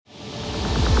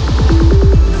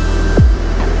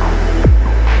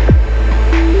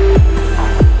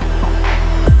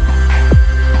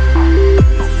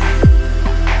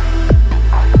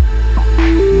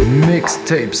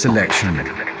Mixtape Selection.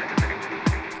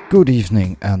 Good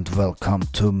evening and welcome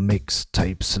to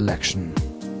Mixtape Selection.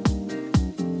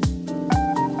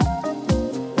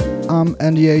 I'm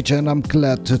Andy H and I'm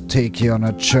glad to take you on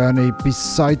a journey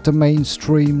beside the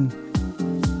mainstream.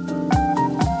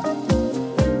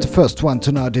 The first one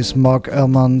tonight is Mark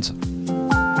Elmond.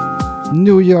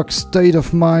 New York State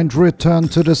of Mind, Return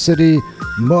to the City,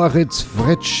 Moritz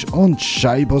Fritsch und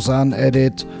Scheibosan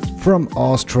Edit from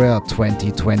Austria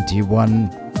 2021.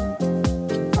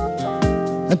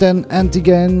 And then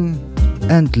Antigen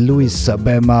and Luis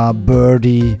Sabema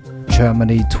Birdie,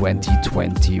 Germany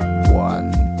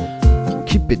 2021.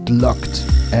 Keep it locked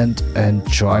and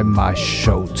enjoy my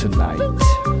show tonight.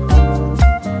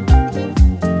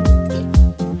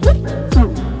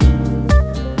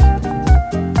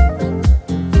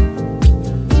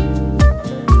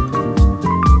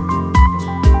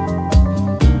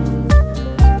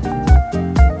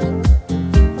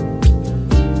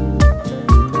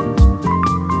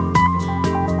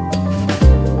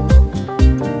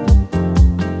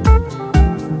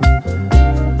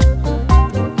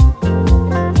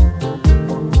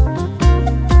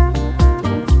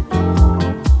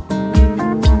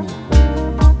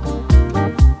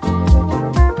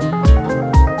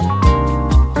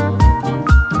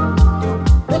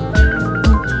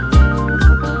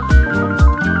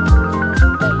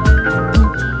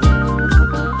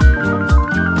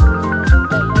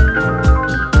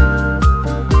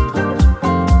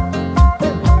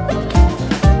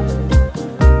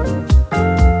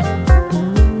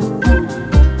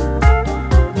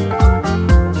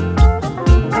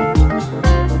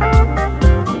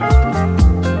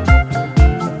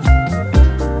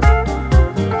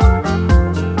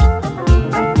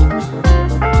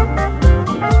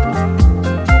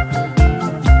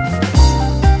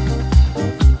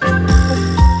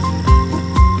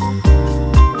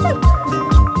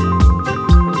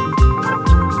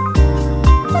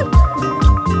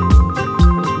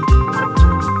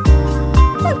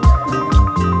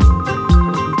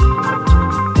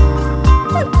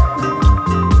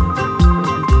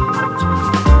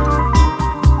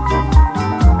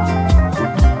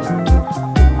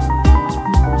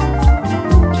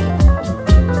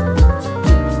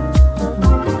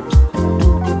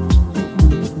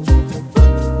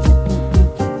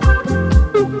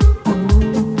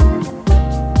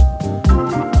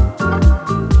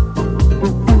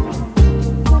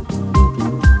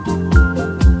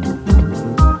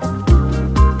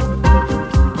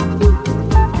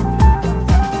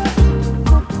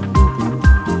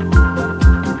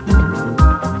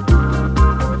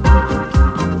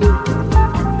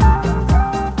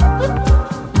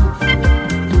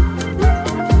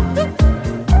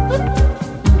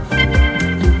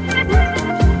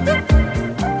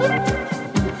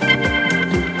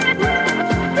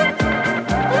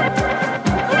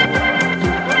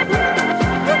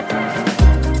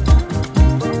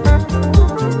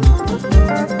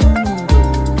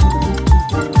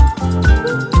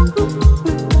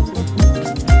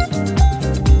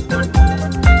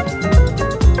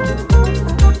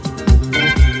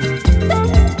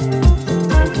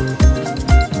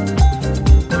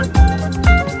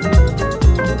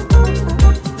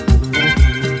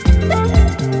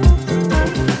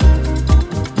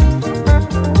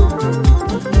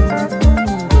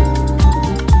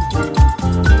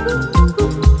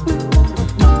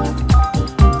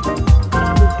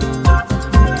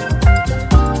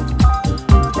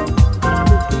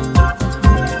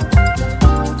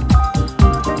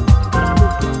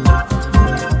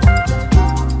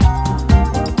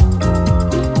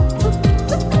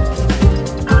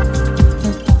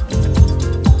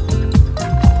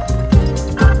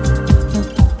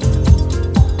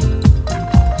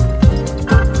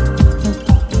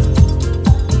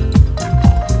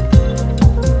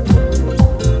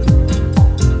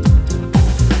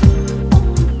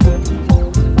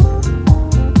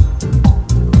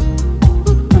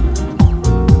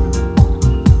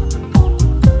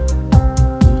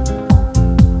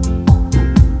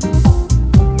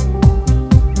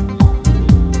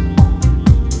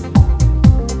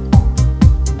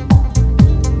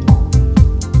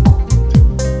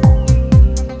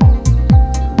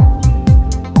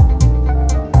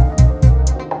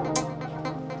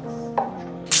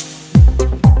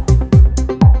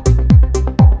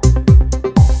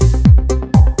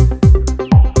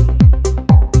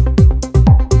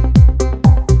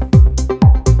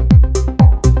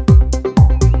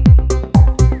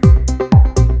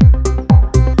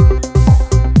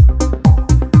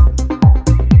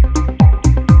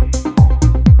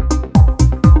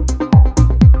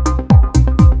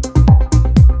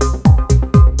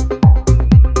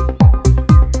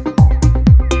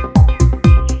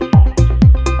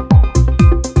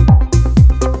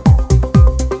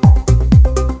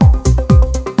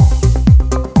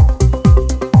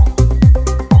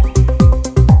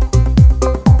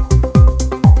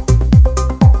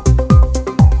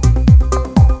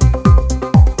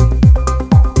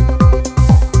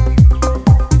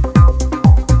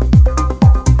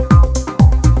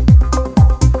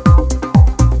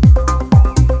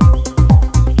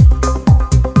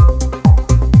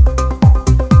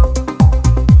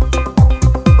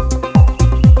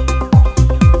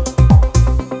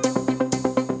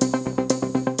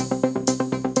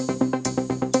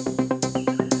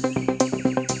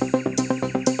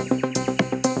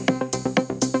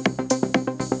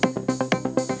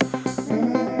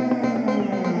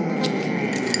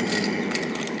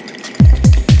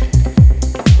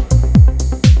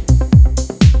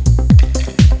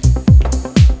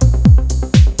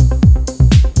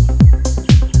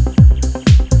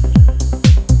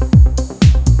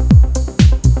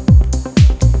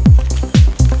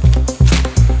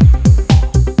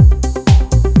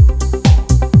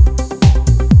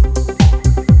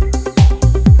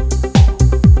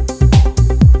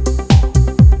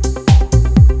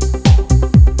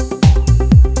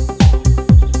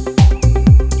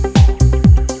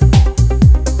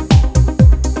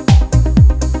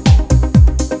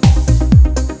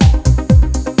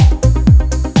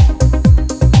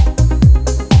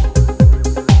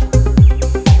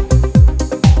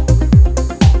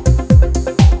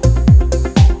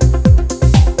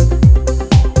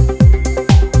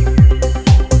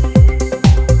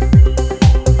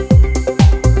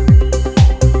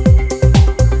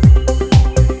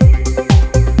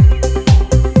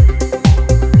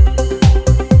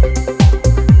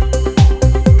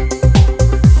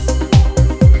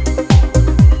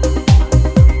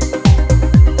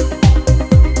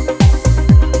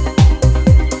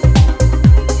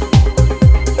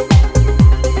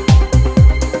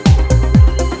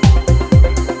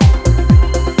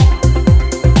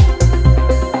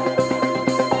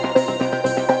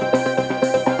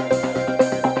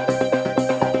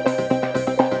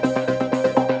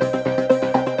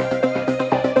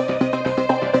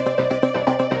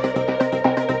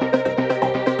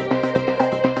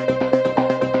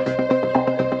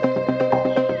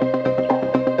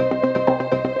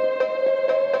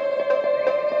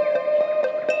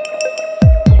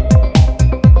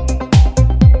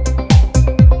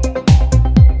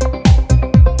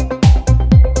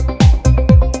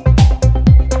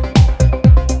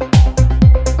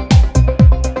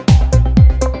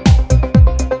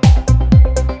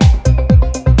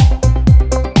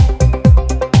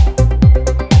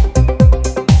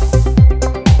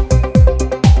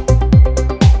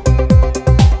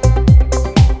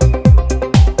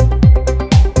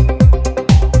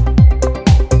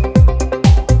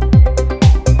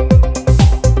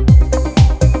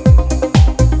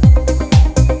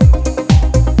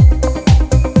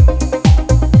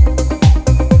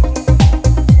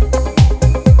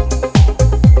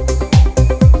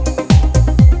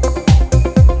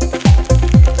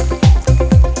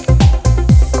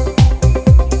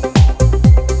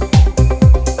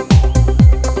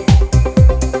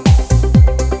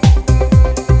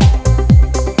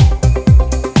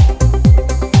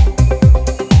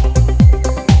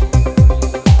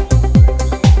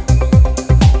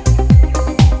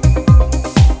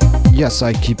 Yes,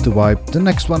 I keep the vibe. The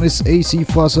next one is AC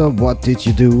Fosser, What Did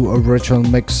You Do? Original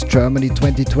Mix, Germany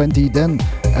 2020. Then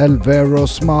Alvaro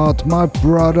Smart, My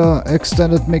Brother,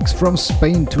 Extended Mix from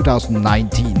Spain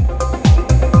 2019.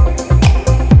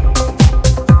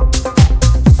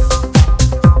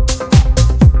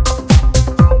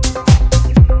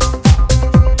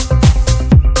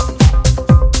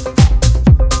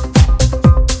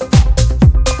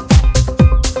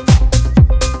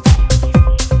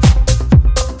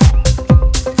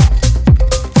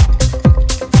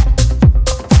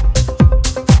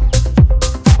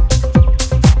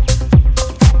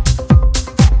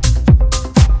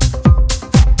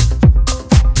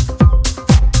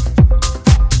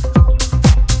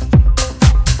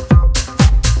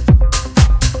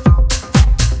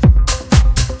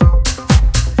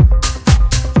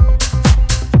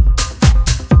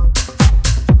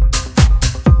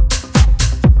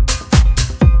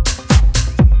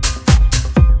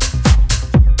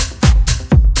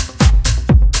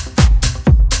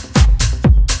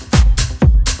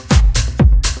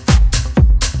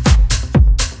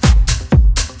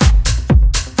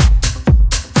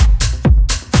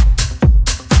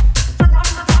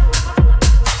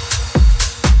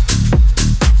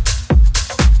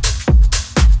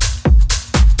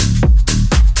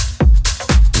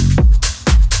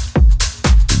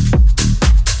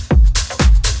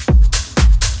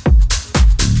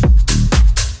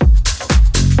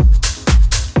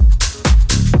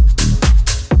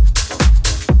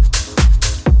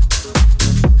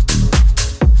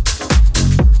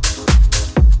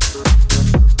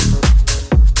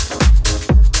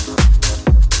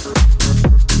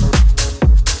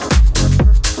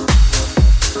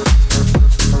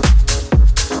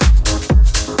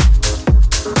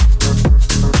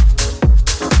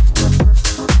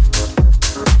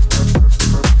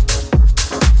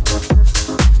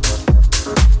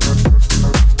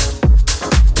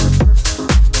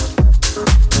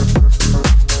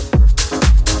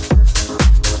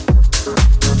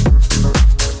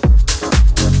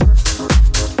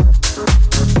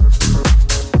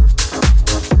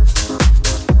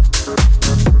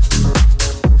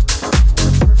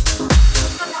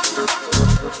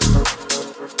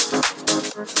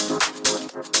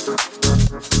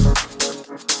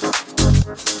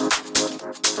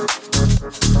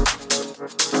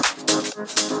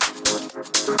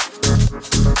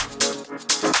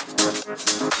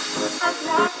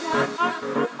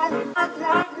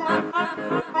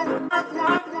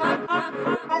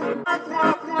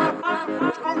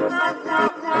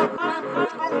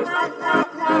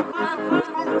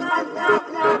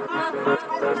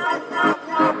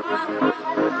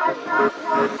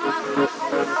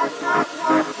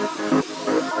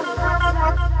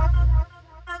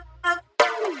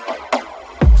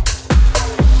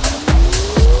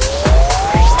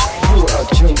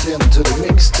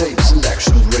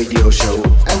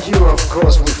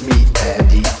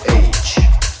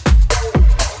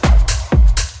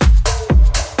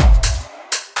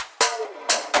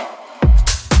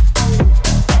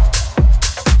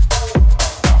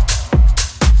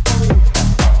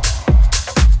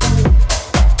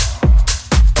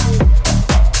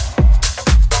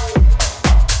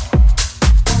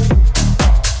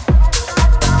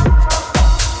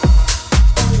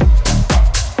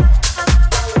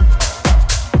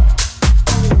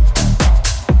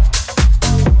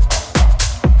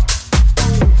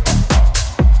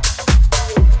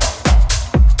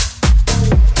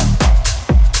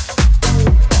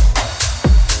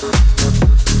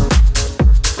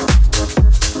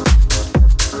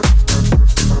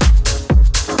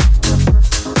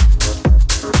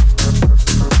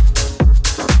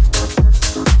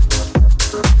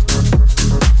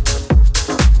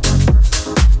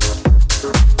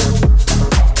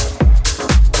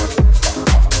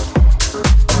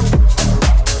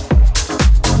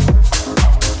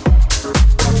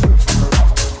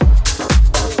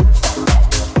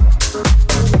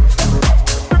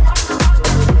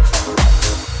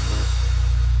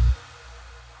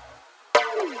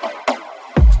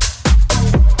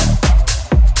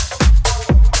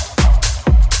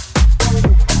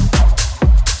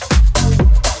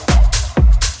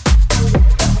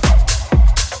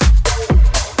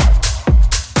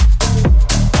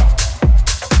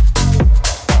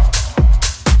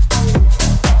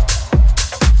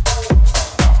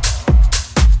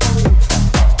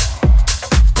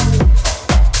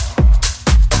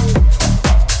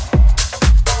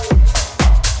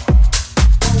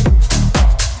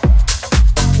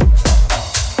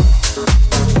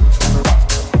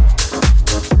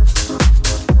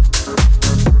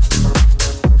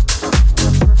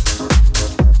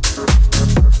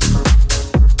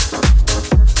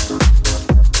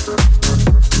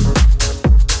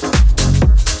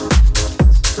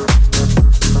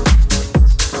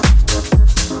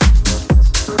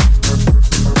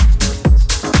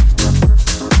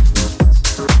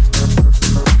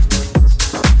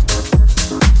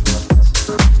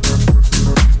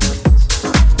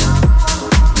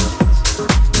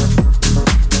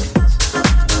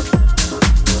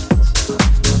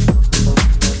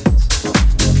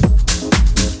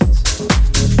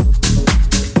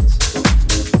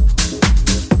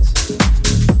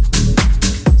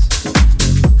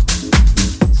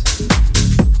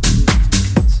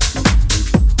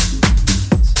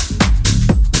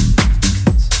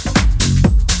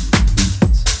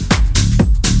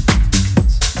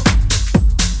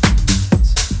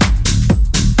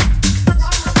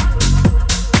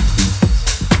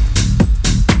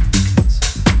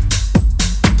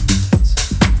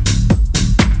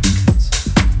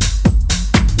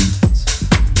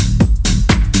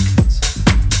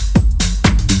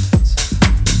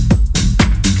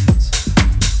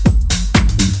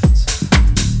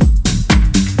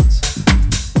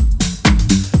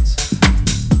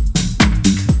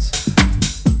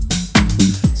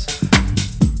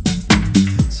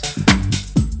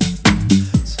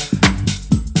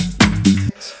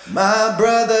 my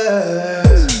brother.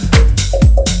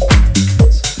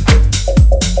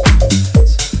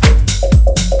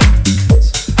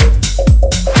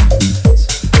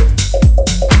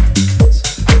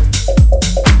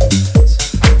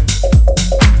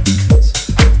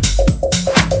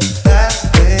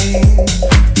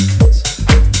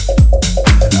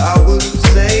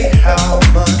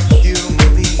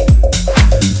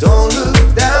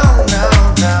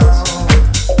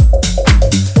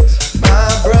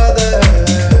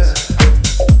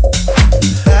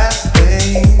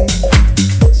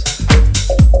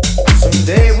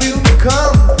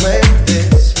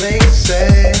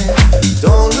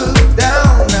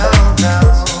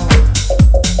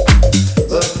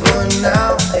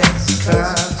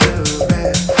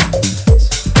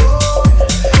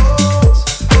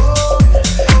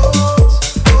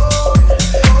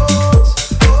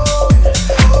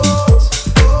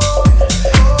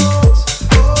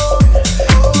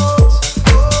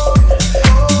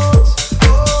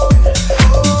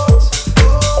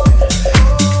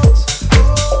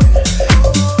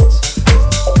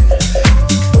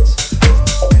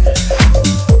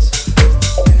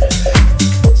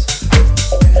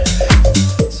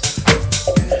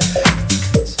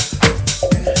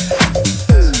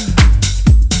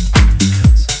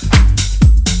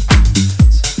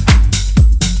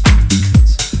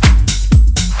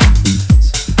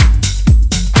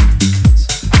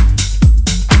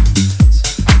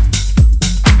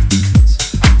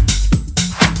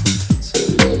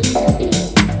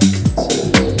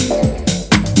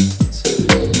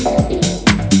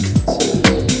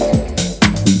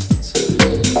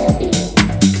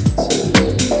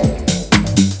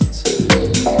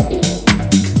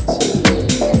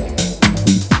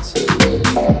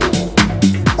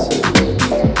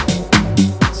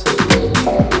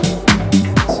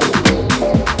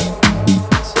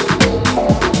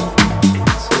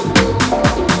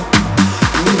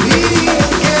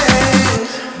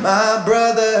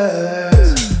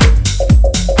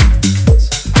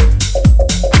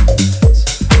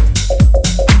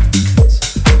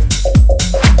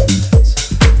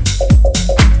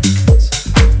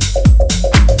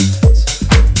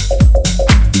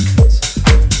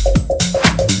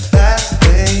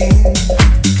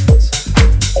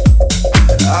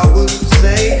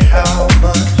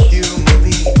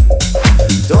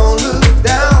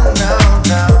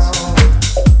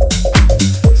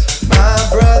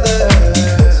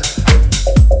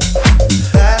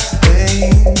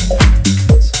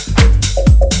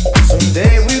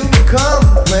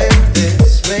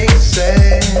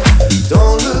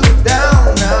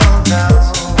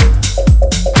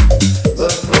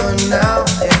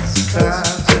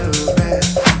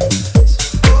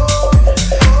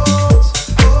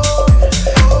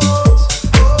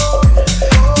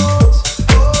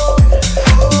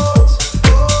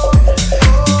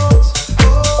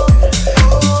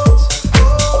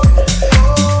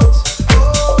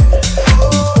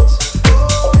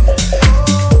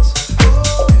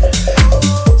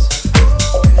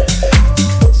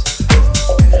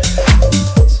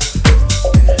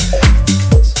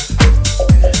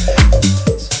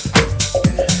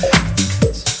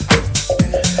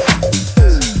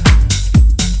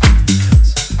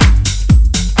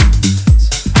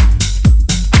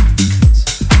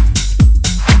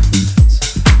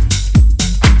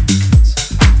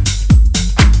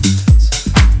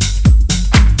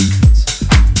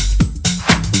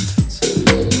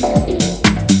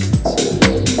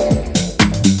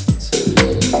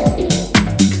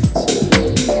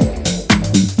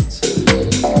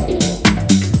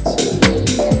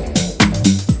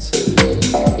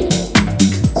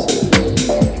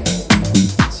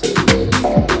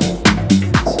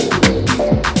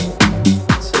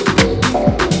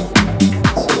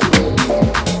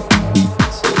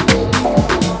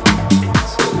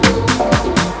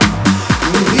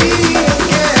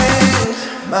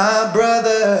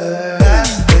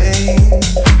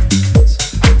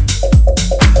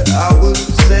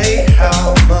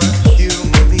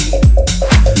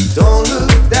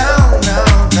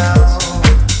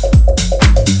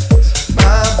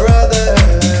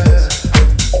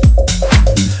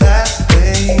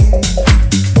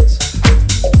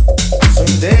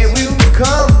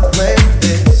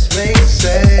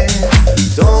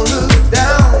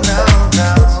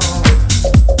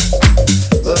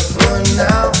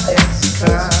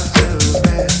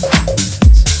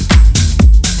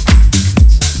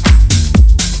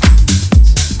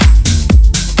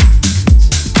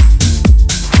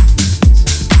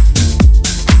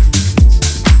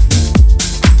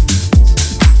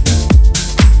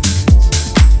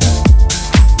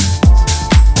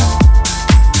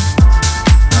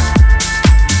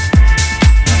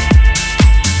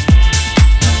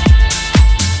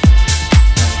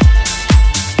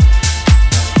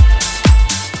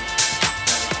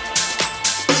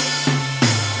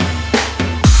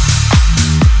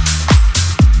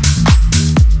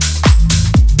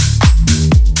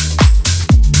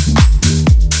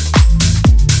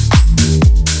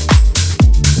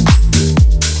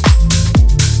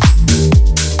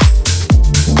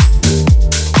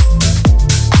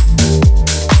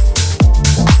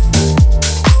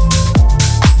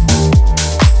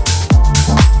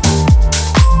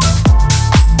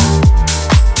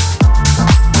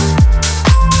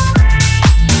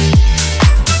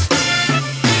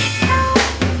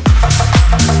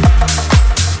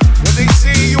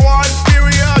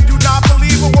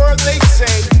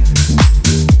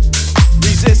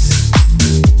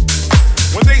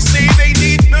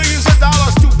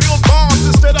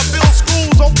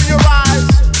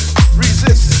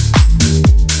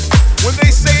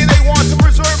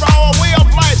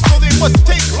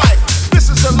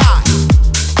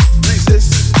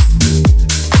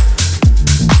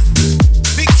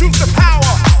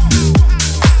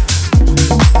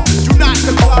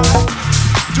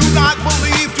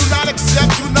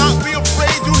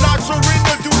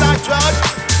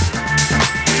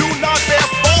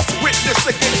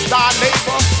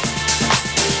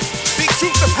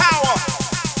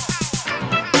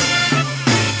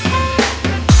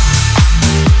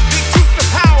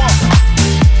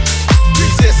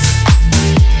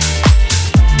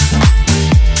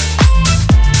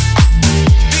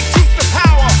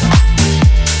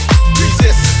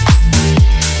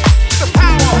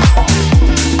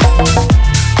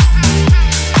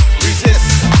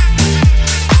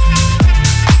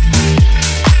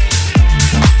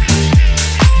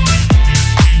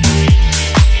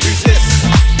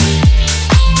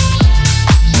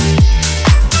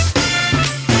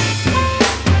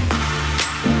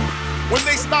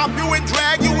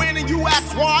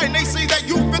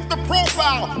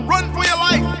 while. Run for your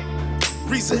life.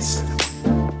 Resist.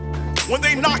 When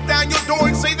they knock down your door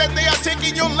and say that they are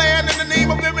taking your land in the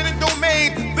name of eminent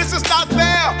domain, this is not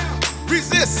fair.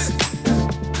 Resist.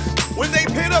 When they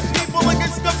pit up people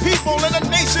against the people and a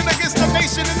nation against a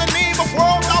nation in the name of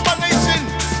world domination,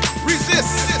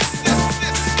 resist.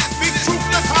 Speak truth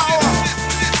to power.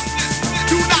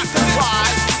 Do not comply.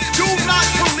 Do not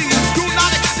believe. Do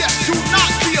not accept. Do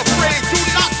not be afraid. Do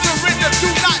not surrender. Do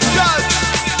not judge.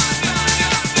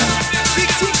 Speak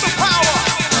truth to power.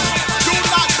 Do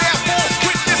not bear false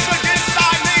witness against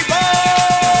thy neighbor.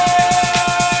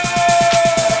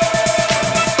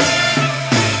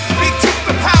 Speak truth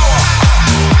to power.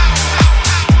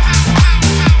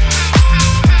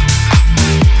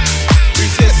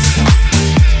 Resist.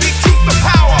 Speak truth to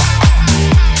power.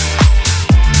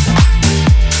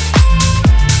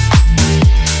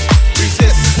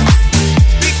 Resist.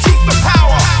 Speak truth to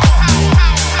power.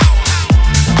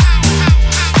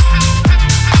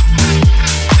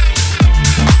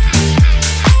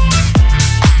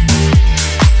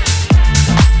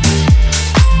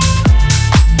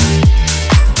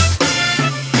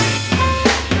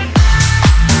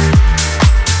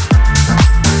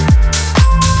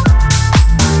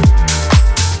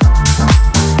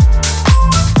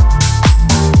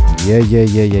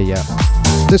 Yeah.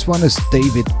 This one is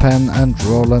David Penn and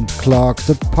Roland Clark,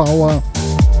 The Power,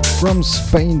 from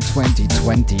Spain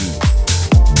 2020.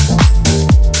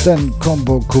 Then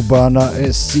Combo Cubana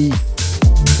SC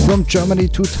from Germany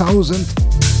 2000.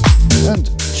 And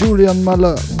Julian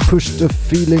Muller, Push the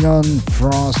Feeling On,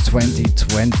 France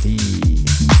 2020.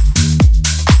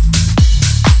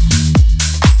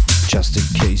 Just in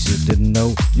case you didn't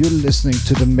know, you're listening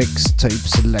to the Mixtape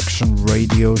Selection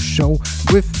Radio Show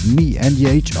with me and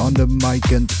Yage on the mic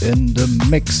and in the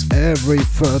mix every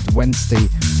third Wednesday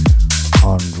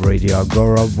on Radio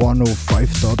Agora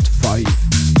 105.5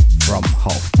 from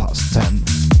 10:30.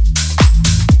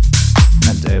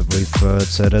 And every third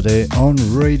Saturday on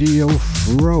Radio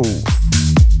Throw.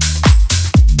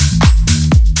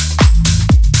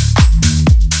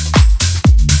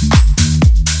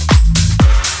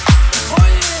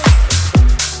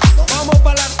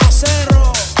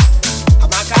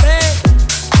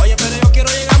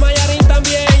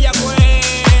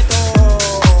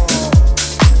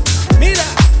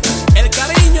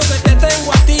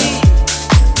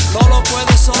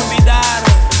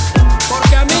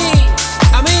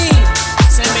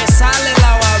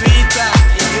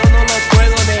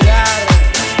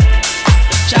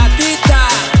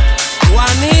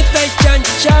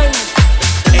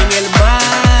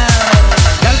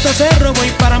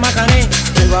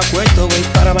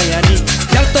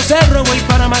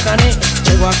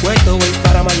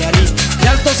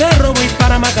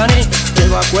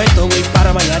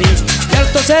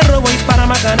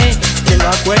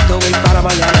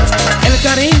 El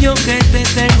cariño que te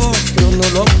tengo yo no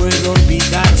lo puedo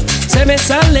olvidar. Se me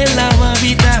sale la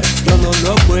babita, yo no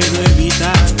lo puedo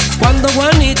evitar. Cuando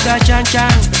Juanita Chan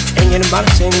Chan en el mar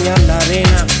señala la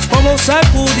arena, como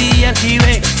sacudía el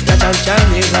jibe, que a Chan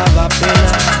Chan le daba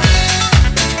pena.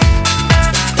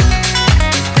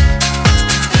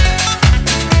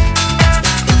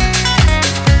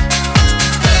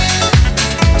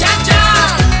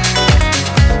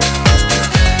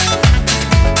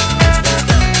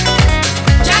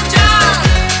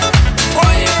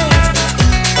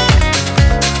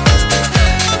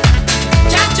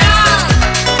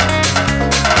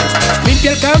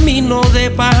 El camino de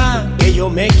paja que yo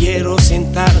me quiero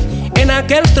sentar en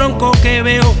aquel tronco que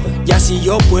veo, y así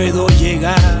yo puedo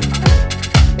llegar.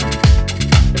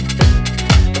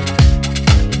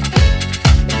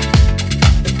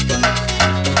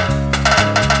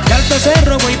 De Alto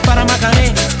Cerro voy para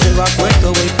Macané, llego a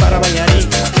Puerto voy para Mayarí.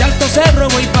 De Alto Cerro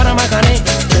voy para Macané,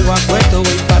 llego a Puerto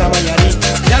voy para Mayarí.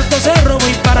 De Alto Cerro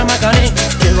voy para Macané,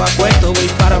 llego a Puerto voy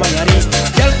para Mayarí.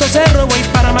 De Alto Cerro voy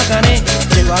para Macané,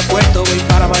 llego a Puerto voy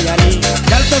para Mayarí.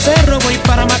 De Alto Cerro voy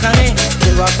para Macané,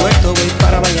 llego a Puerto voy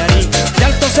para Mayarí. De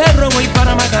Alto Cerro voy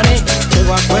para Macané,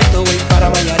 llego a Puerto voy para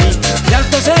Mayarí. De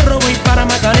Alto Cerro voy para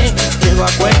Macané, llego a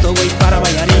Puerto voy para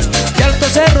Mayarí. De Alto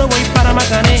Cerro voy para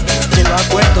Macané, llego a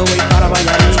Puerto voy para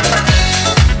Mayarí.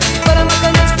 Para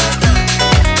Macané,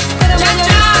 para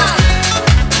Mayarí,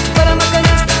 para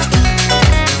Macané,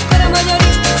 para Mayarí,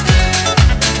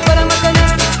 para Macané,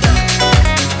 para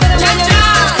Mayarí,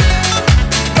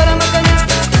 para Macané,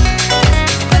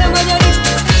 para Mayarí,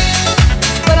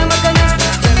 para Macané,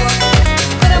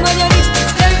 para Mayarí,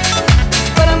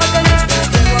 para Macané,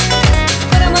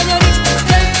 para Mayarí,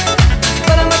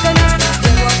 para Macané,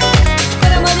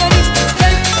 para Mayarí,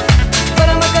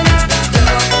 para Macané.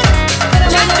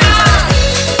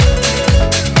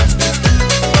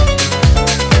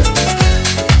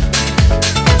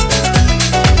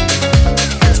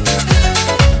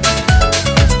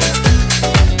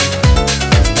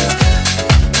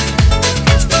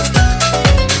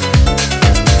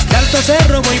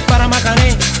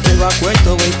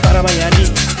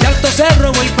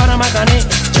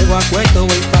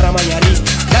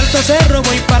 Alto Cerro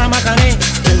voy para Macané,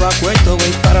 llego a Cueto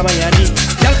voy para Mayarí.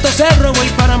 De Alto Cerro voy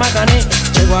para Macané,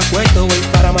 llego a Cueto voy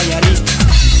para Mayarí.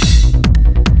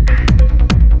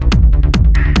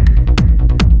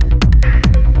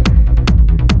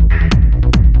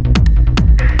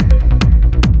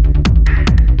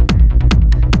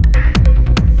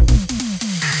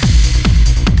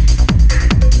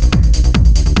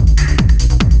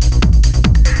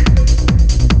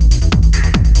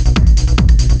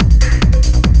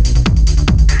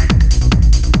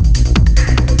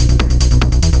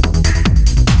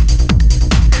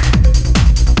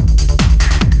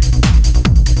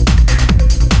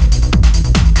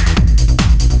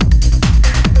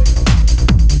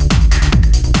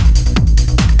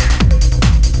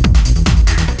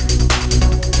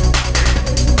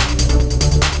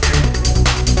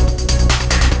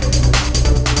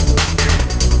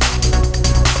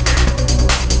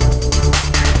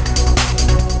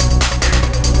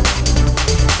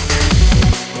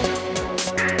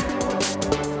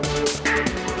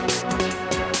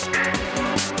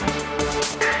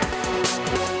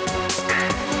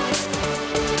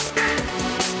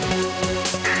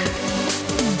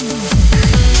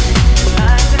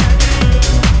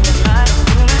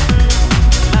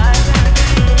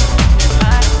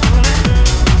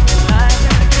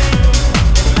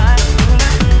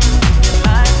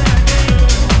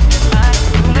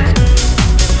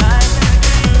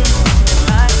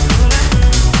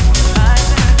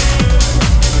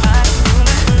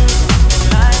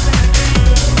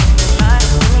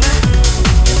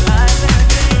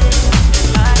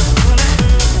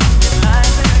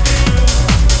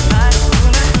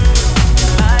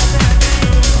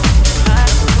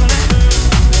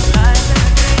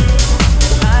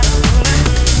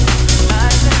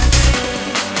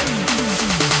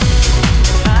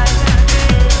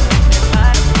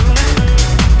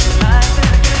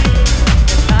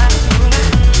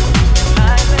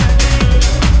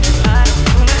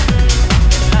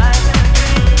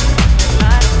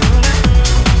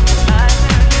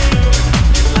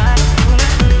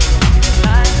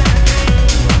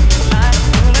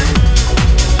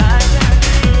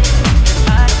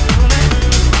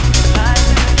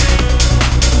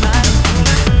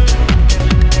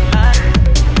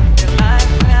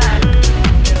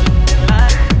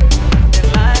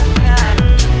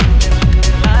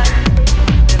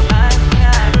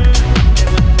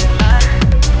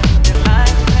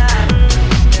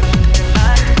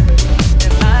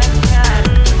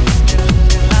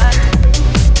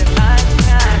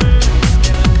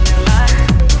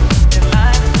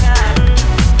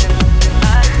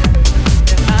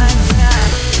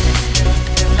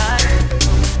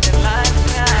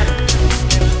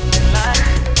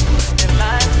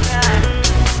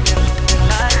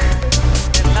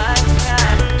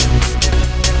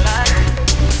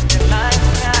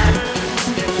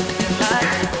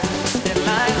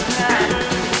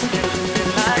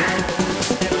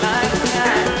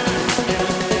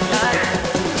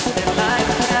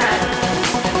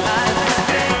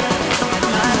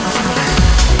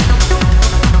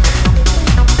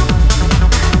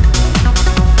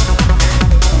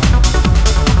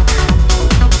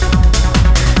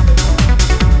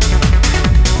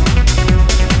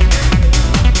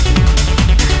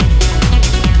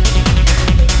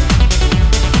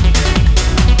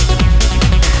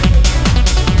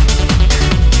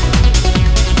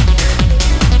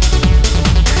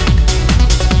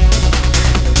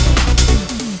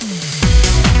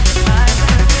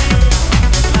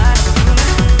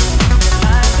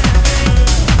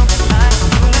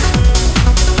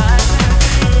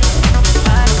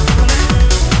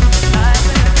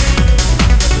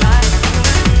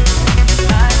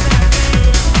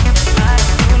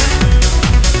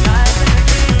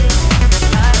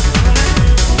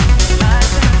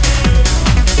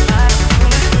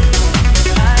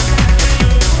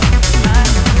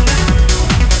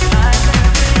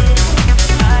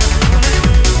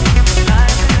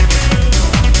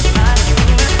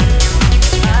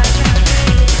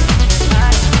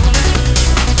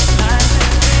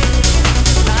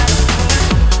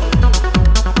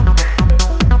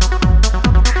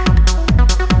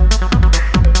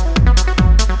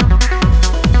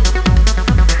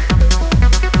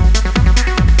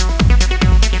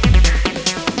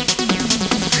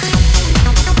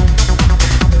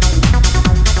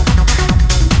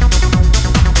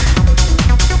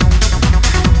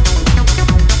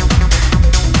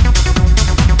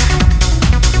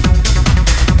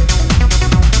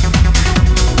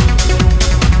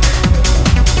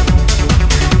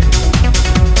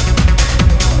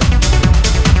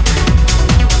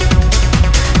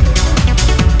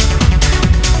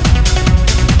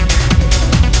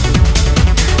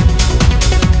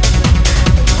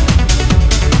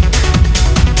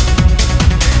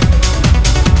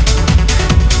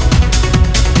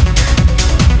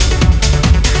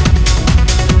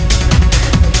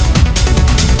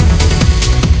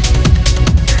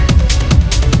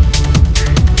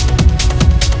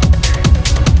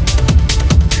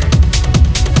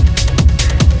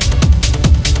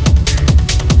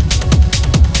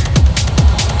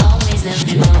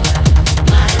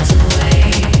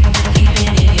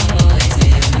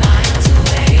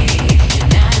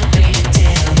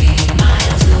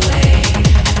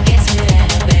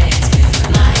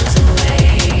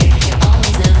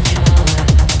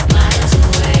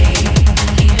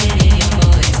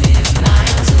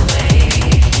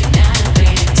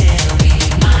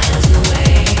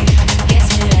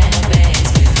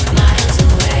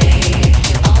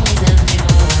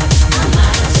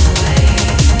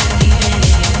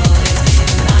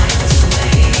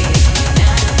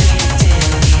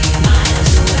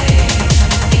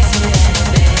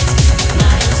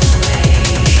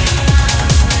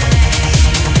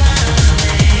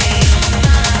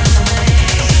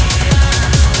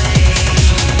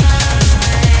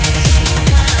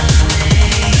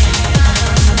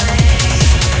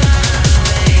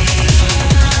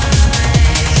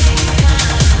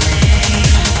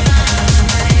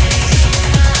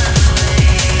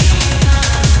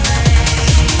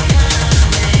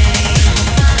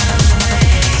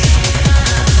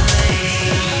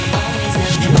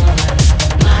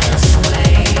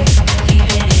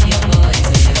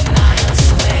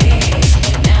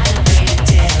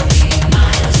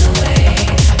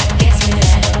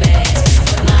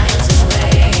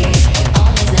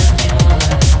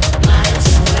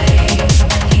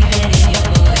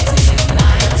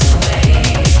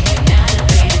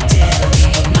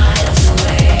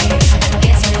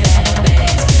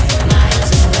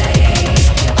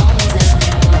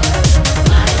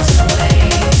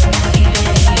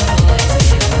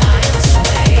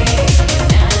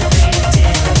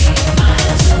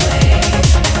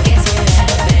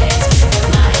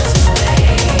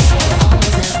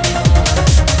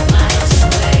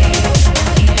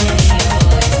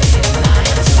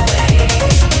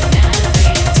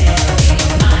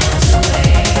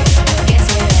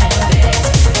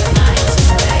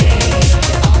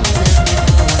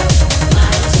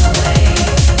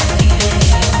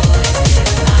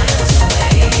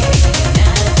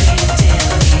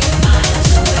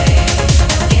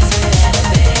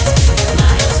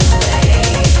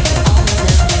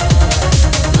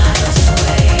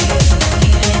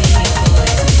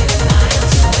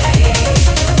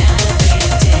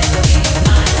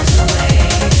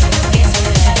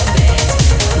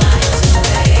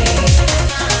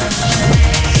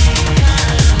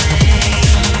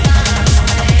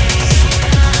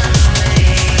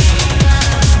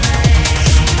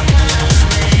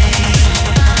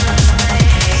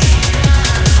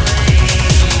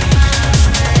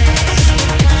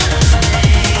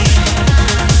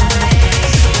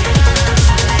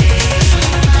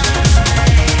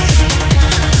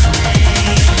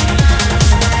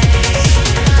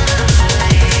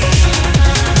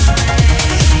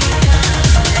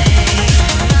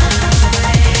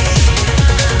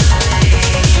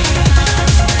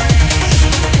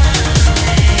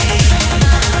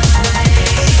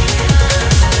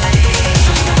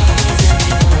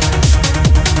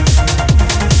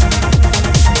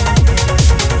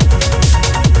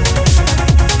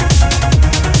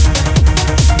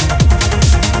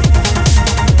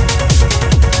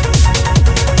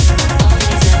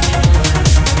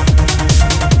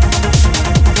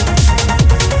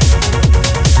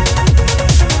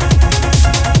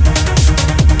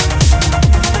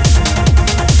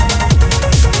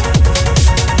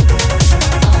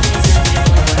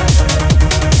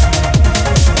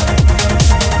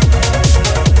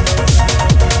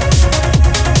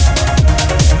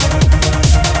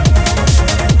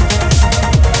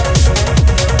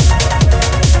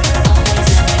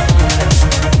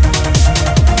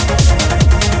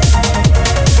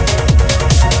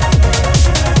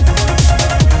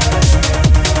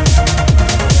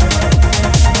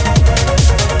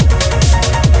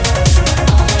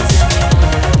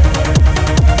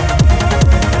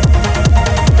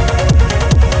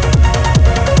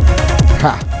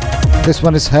 This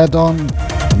one is Head On,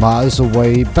 Miles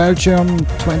Away, Belgium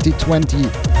 2020.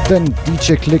 Then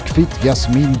DJ Click feat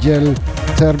Yasmin Yel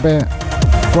Terbe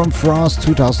from France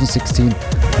 2016.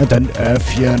 And then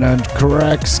Effian and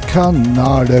Cracks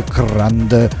Canale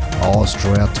Grande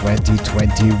Austria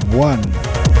 2021.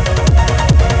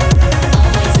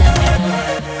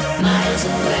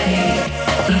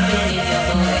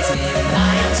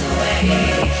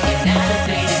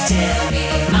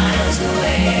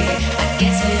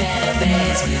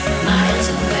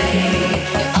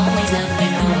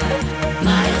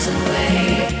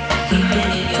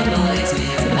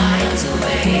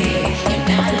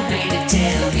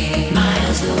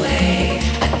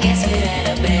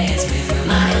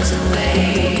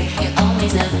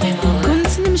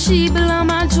 نمشي بلا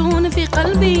معجون في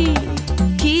قلبي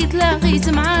كي تلاقيت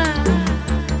معاه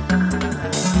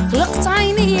غلقت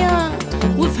عينيا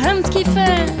وفهمت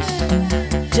كيفاش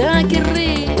جاك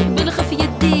الريح بالخف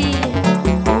يديه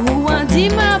وهو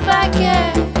ديما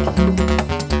باكاك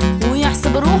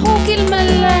ويحسب روحو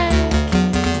كالملاك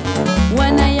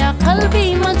وانا يا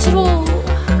قلبي مجروح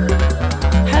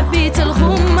حبيت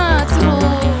الغمة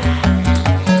تروح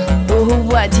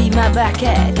وهو ديما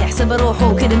باكاك يحسب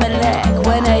روحو كالملاك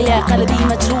وانا يا قلبي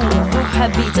مجروح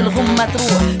حبيت الغمة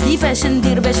تروح. كيفاش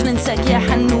ندير باش ننساك يا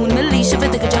حنون ملي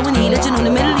شفتك جاوني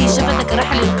لجنون ملي شفتك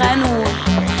راح لي القانون.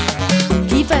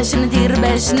 كيفاش ندير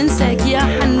باش ننساك يا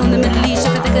حنون ملي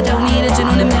شفتك جاوني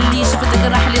لجنون ملي شفتك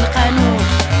راح لي القانون.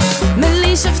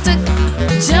 ملي شفتك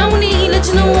جاوني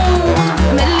لجنون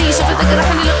ملي شفتك راح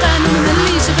لي القانون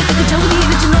ملي شفتك جاوني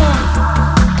لجنون.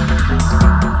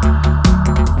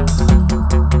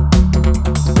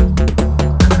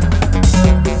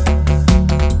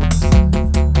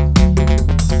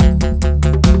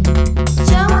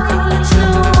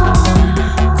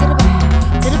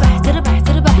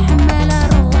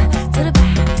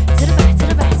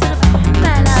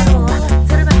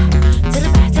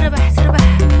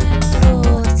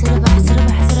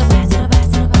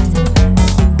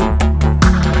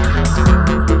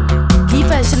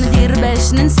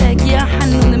 ننساك يا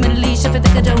حنون ملي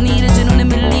شفتك جاوني لجنون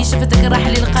ملي شفتك راح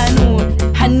لي القانون.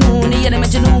 حنون يا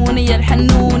المجنون يا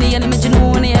الحنون يا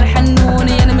المجنون يا الحنون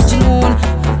يا المجنون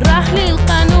راح لي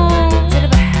القانون.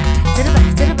 تربح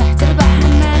تربح تربح تربح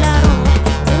ما لا روح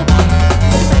تربح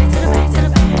تربح تربح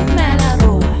تربح ما لا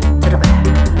روح تربح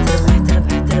تربح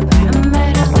تربح تربح ما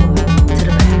لا روح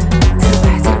تربح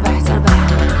تربح تربح تربح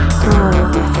روح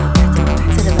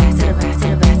تربح تربح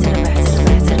تربح تربح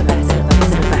تربح تربح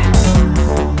تربح تربح.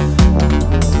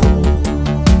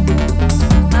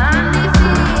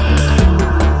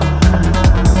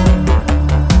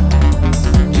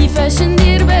 كيفاش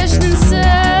ندير باش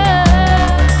ننساك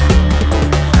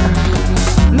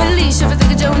ملي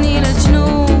شفتك جاوني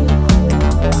للجنون.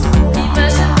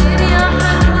 كيفاش ندير يا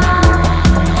حنون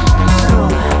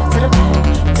روح تربح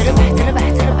تربح تربح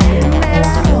تربح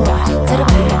روح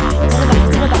تربح تربح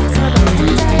تربح تربح.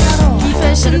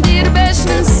 كيفاش ندير باش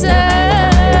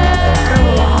ننساك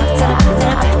روح تربح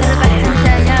تربح تربح انت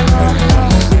يا روح.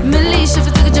 ملي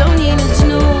شفتك جاوني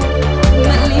للجنون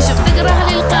ملي شفتك راح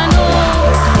لي القانون.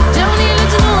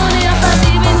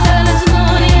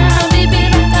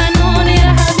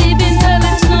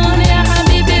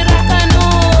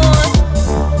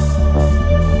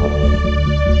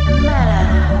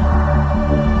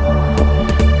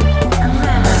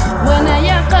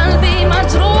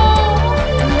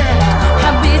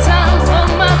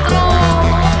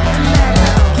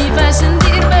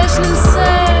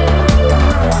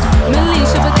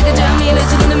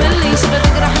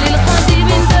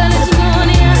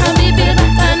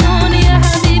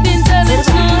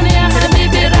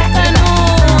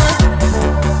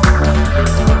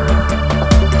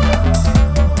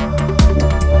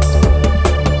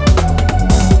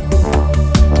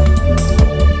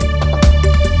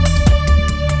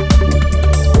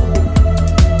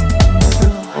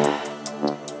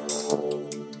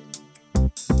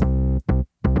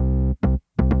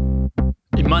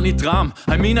 Traum,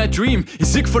 I mean I dream. Ich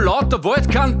sieg vor lauter Wald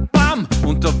kein Bam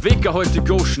und der Wecker halt die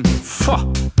Goschen. Pfah,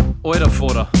 alter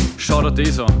Vater, schau dir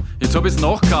das an. Jetzt hab ich's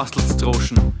nachkastelt zu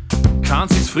droschen.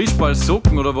 Kannst ich's Frischball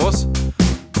socken oder was?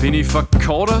 Bin ich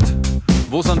verkadert?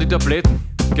 Wo sind die Tabletten?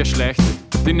 Geschleichtet.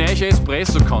 Die neue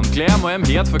Espresso kann gleich einmal am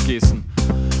Herd vergessen.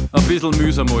 Ein bisschen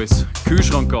mühsam alles,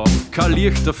 Kühlschrank auf, kein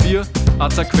Licht dafür, a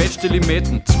zerquetschte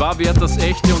Limetten, zwei Wärters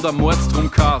echte und ein Mordstrom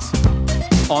Kas.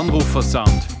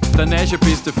 Anrufer-Sound, der neue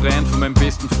beste Freund von meinem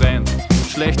besten Freund.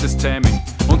 Schlechtes Timing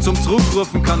und zum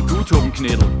Zurückrufen kann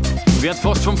Guthabenknädel. Werd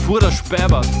fast vom Fuder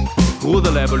speibert,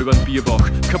 Ruderleiberl übern Bierbauch,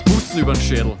 Kapuzen übern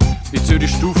Schädel. Ich zähl die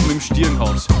Stufen im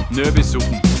Stirnhaus,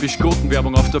 Nöbi-Suppen,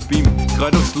 Bischkottenwerbung auf der BIM,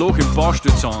 grad durchs Loch im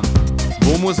Baustützahn.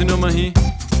 Wo muss ich nochmal hin?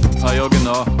 Ah ja,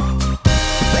 genau.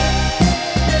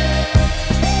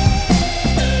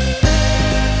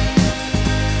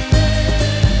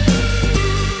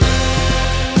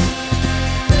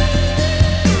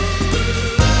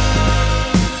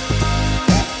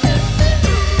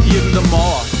 Irgendeine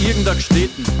Mauer, irgendein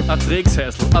Gstätten, ein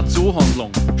Dreckshäusl, eine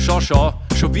Zoohandlung. Schau,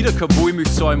 schon wieder kein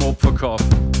Wohlmilchsau im Abverkauf.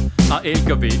 Ein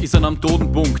LKW ist an einem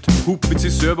toten Punkt, hupt mit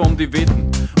sich selber um die Wetten.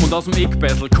 Und aus dem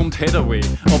Eckbeißel kommt Headaway,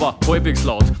 aber halbwegs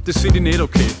laut, das find ich nicht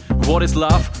okay. What is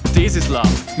love? Das ist love.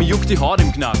 Mir juckt die Haut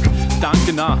im Knack.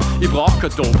 Danke, na, ich brauch kein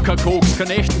Top, kein Koks,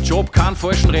 keinen echten Job, keinen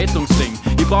falschen Rettungsring.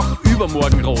 Ich brauch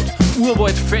Übermorgenrot,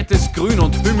 Urwald, fettes Grün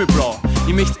und Himmelblau.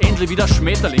 Ich möcht endlich wieder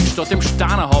Schmetterling statt dem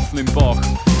Steinerhaufen im Bauch.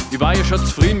 Ich war ja schon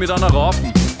zufrieden mit einer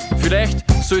Raupen. Vielleicht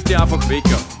sollte ich einfach weg.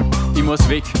 Ich muss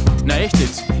weg. Na echt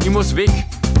jetzt, ich muss weg.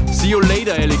 See you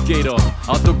later, Alligator.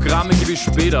 Autogramme gebe ich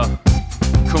später.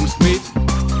 Kommst mit?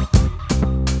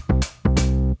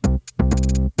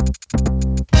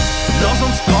 Lass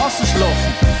uns draußen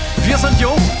schlafen. Wir sind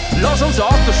jung, lass uns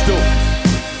Auto stoppen.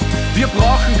 Wir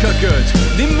brauchen kein Geld,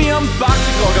 nimm mir einen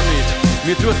Backeltrager mit.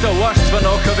 Mir tut der Arsch zwar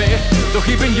nachher weh, doch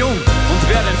ich bin jung und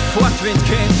wer den Fortwind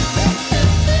kennt.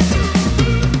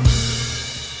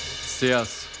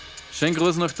 Servus, schönen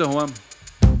Gruß nach daheim.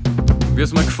 Wie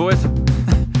es mir gefällt?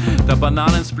 Der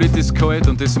Bananensplit ist kalt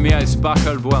und das Meer ist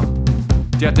bachal warm.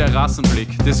 Der Terrassenblick,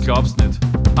 das glaubst nicht.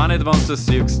 Auch nicht, wenn du das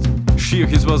siehst. Schier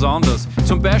ist was anderes.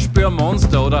 Zum Beispiel ein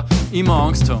Monster oder immer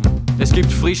Angst haben. Es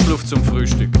gibt Frischluft zum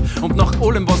Frühstück. Und nach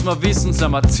allem, was wir wissen,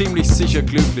 sind wir ziemlich sicher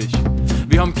glücklich.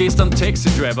 Wir haben gestern Taxi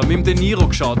Driver mit dem De Niro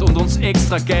geschaut und uns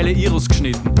extra geile Iros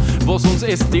geschnitten. Was uns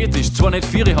ästhetisch zwar nicht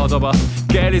Vieri hat, aber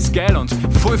geil ist geil und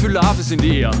voll viel Love ist in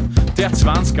die Ehe. Der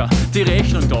 20er, die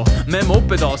Rechnung da, mein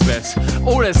Moped-Ausweis,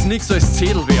 alles nix als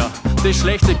Zettel wär. Das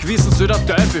schlechte Gewissen soll der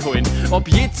Teufel holen. Ab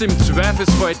jetzt im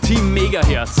Zweifelsfall Team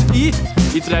Megaherz. Ich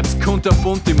treib's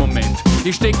kunterbunt im Moment.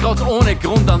 Ich steck grad ohne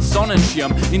Grund an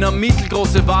Sonnenschirm in einer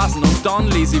mittelgroße Vasen und dann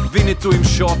lese ich Winnetou im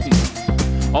Schatten.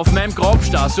 Auf meinem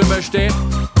Grabstein soll mal stehen,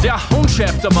 der Hund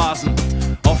schäbt der Masen.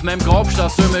 Auf meinem Grabstein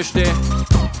soll mal stehen,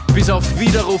 bis auf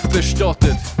Widerruf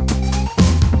bestattet.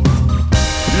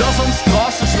 Lass uns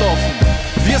draußen schlafen,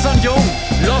 wir sind jung,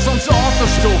 lass uns Auto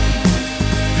stoppen.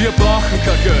 Wir brauchen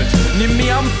kein Geld, nimm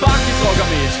mir einen Backeltrager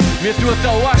mit. Mir tut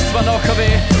der Arsch zwar nachher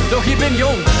weh, doch ich bin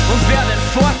jung und wer den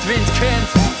Fortwind kennt.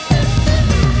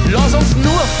 Lass uns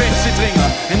nur Fetzi trinken,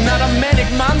 in einer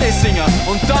Manic Monday singen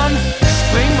und dann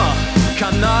springen wir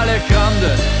Canale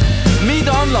Grande. Mit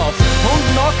Anlauf und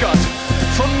Knockout,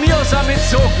 von mir aus auch mit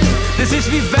Socken. Das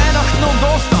ist wie Weihnachten und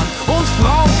Ostern und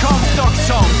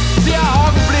Frauenkampftag-Song. Der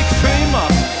Augenblick für immer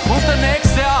und der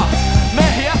nächste auch.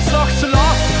 Mein Herz lacht so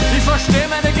laut, ich versteh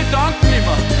meine Gedanken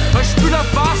nimmer. Als Spieler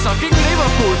Barca gegen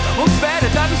Liverpool und beide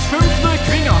tatten's 5-0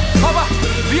 gewinnen. Aber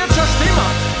wird schon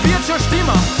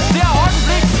stimmen, der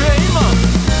Augenblick für immer.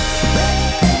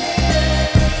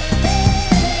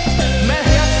 Mein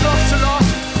Herz lacht so laut,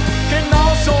 genau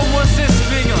so muss es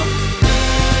klingen.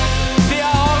 Der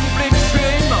Augenblick für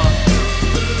immer.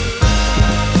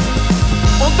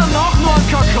 Und danach nur ein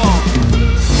Kakao.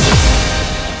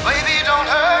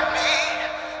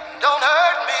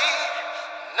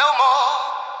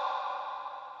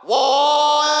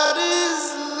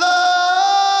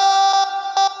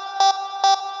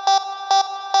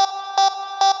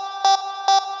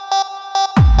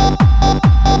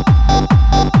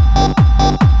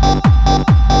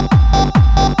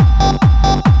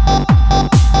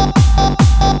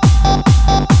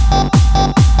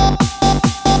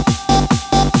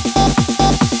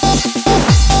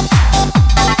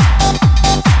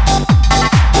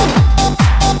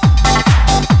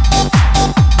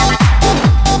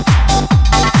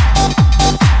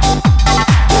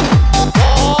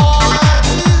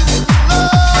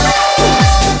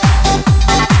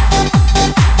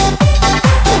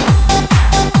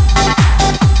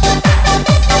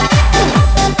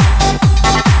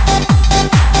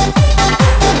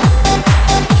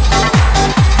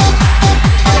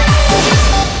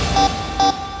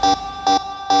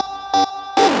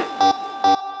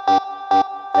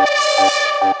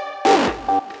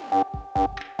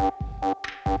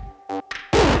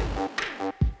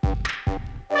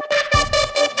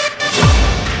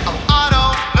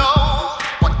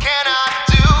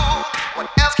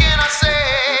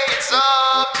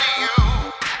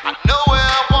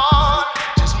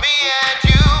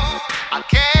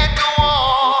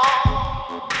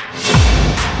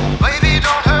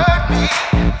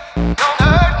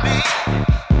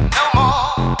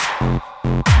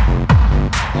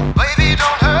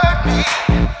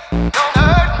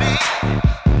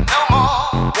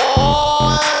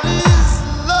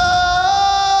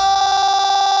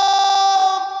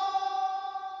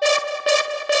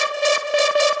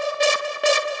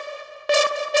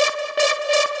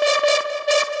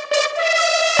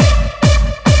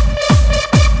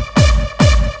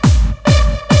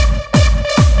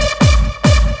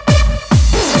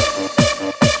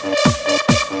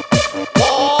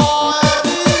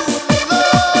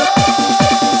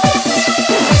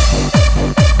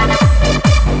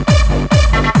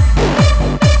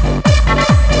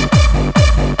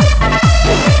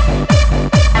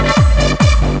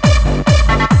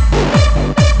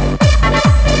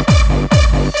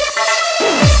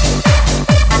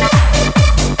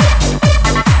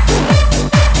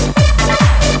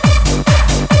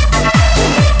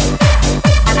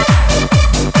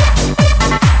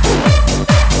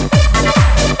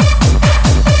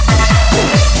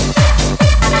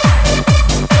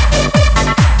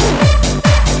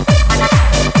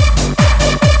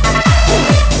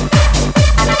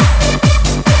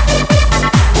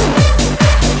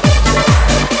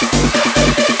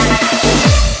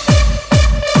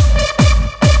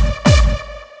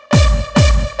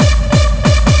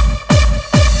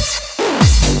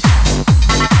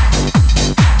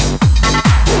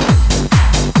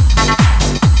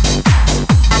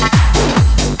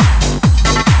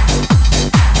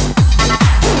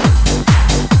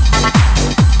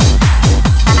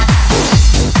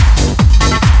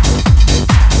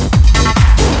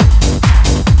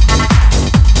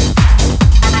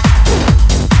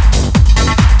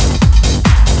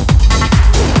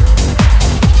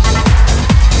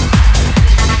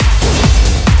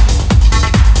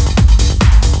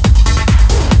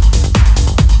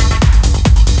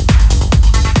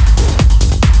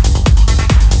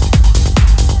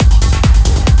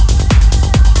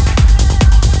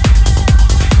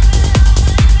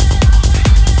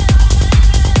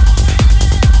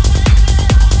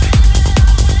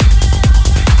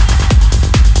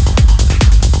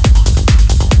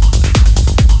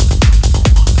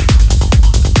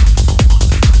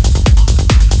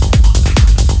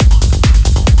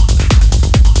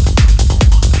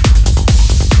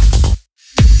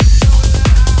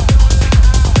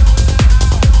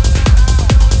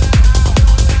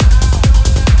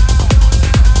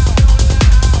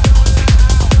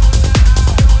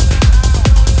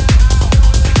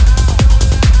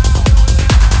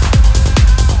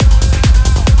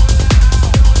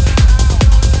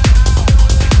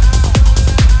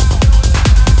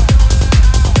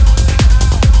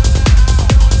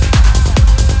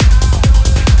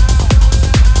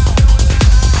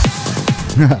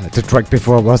 The track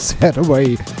before was Head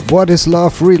Away. What is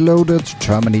Love Reloaded,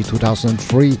 Germany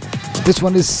 2003. This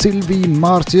one is Sylvie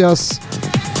Martias.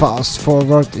 Fast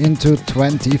Forward into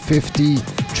 2050,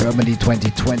 Germany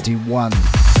 2021.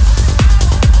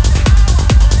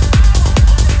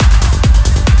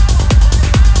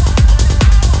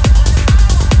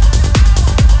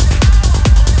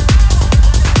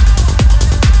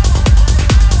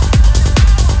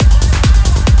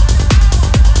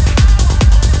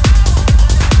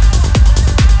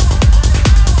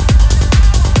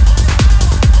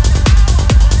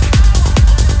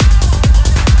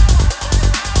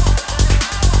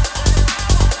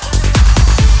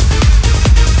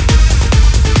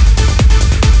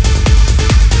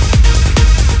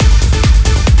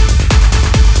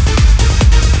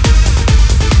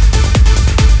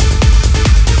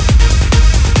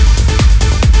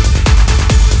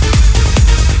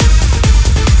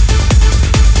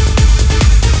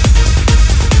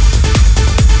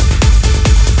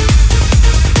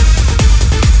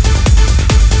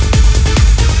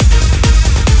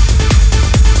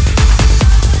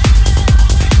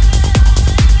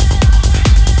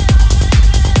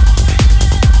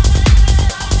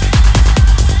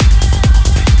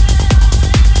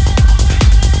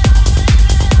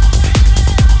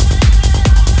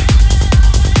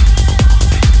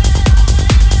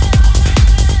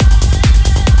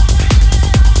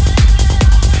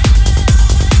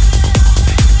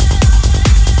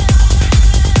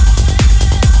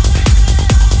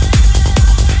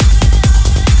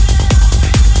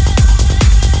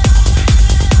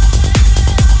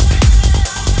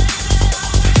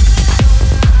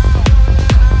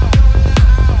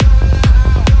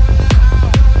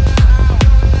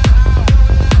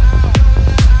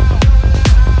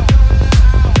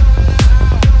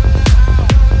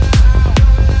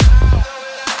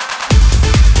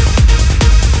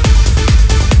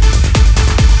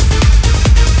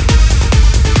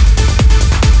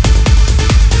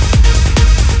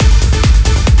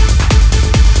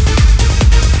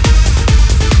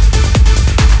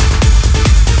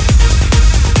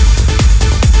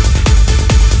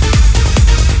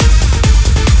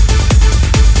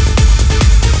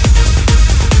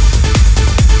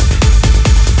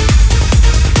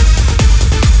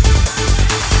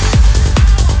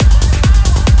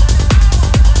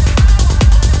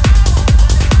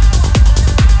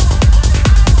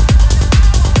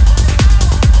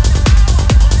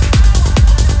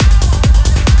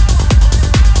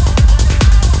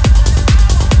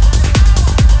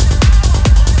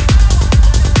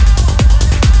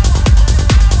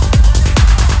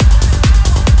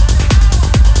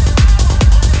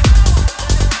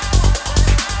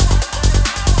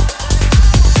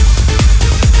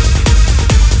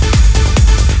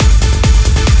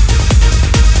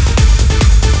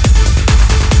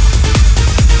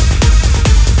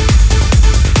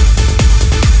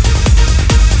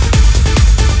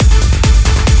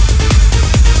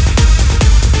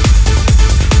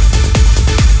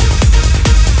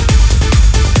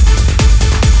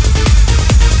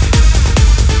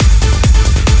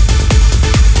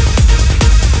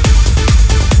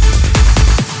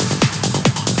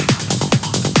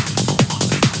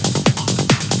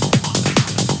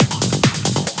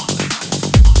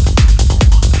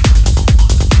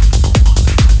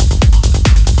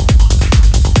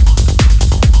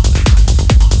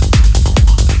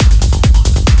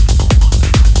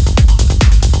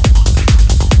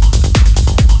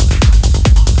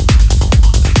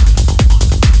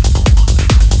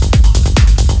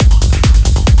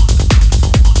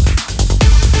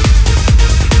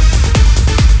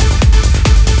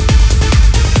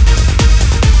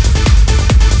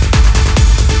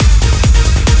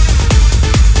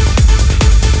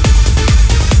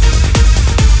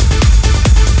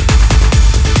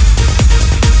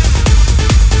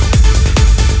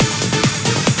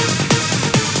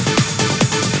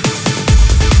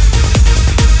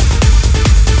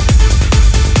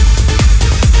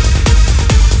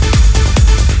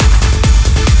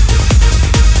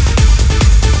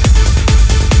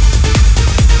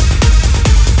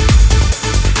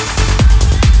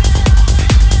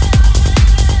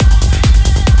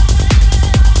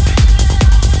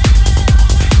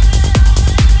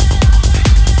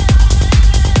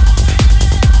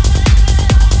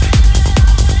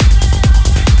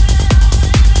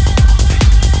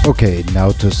 Okay, now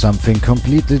to something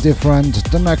completely different.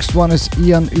 The next one is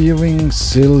Ian Earring,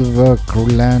 Silver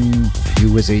Crulan,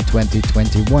 USA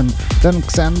 2021. Then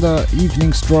Xander,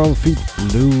 Evening Stroll feat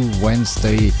Blue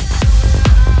Wednesday.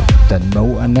 Then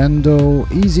Mo Anando,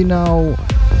 Easy Now.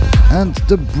 And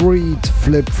The Breed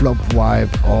flip-flop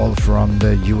vibe, all from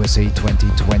the USA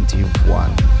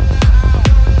 2021.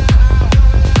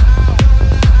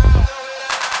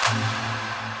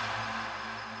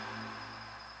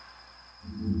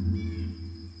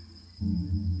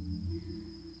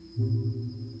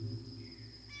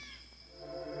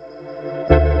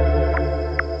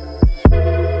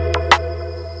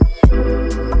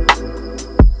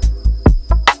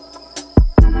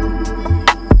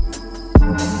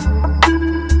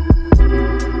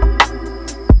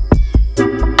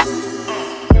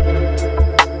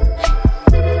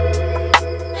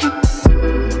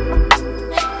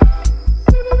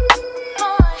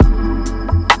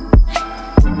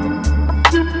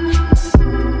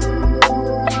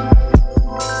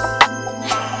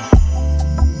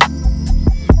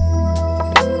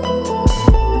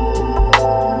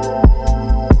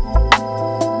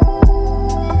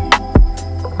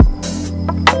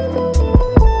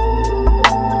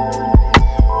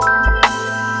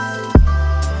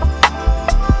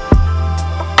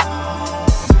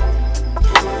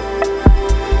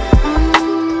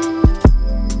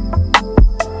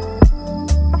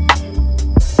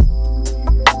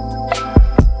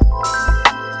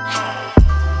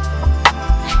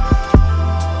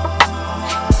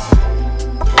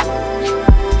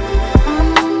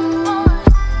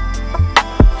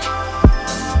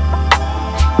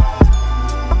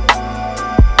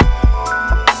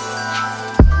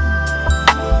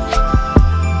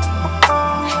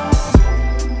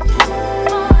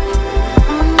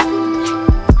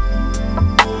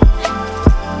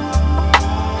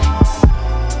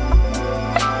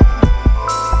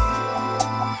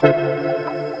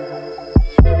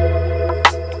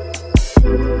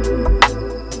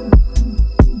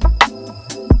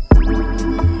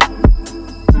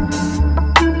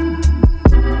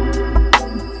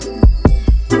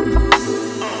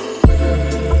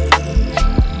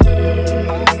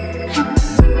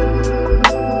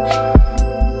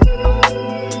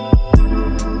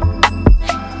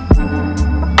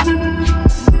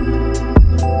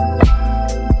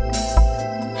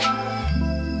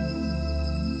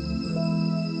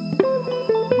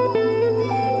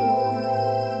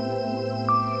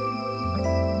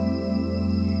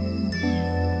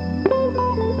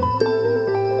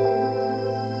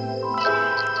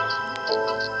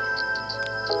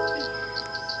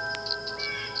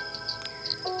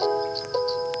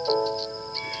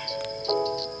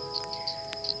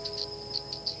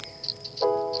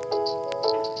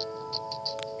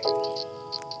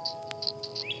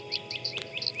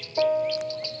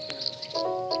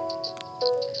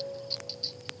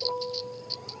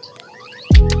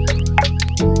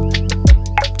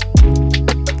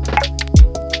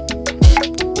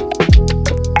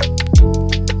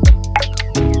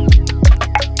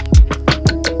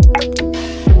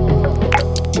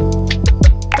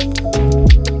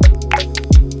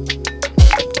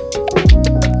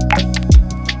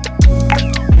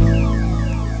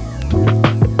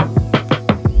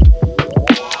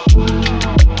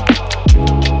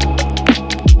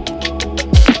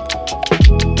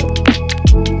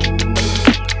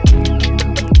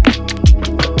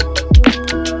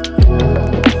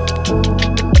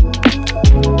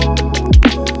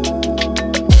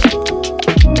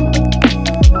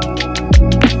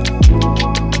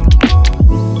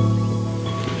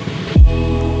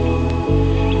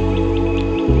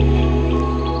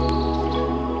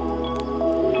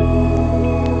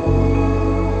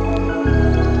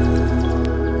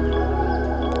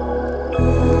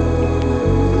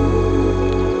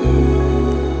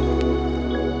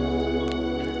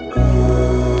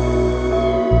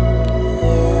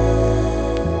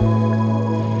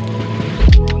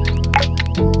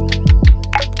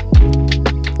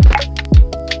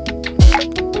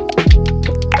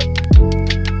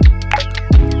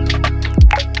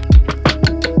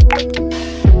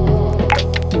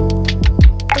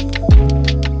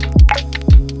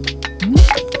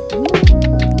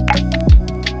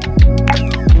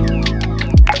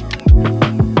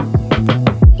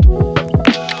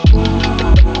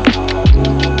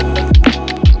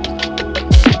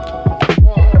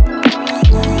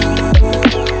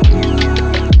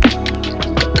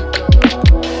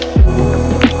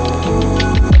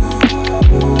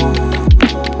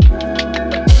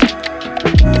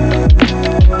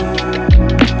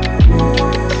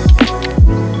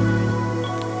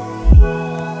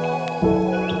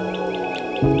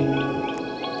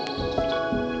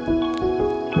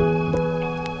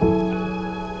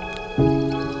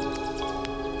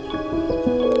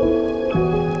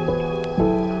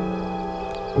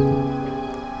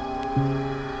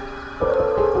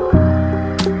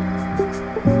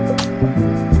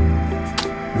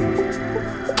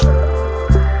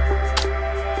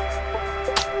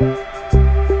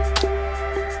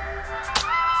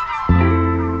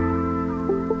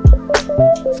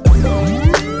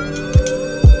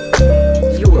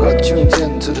 You are tuned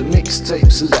in to the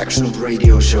Mixtape Selection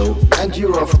Radio Show, and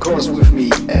you're of course with me,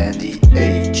 Andy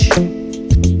H.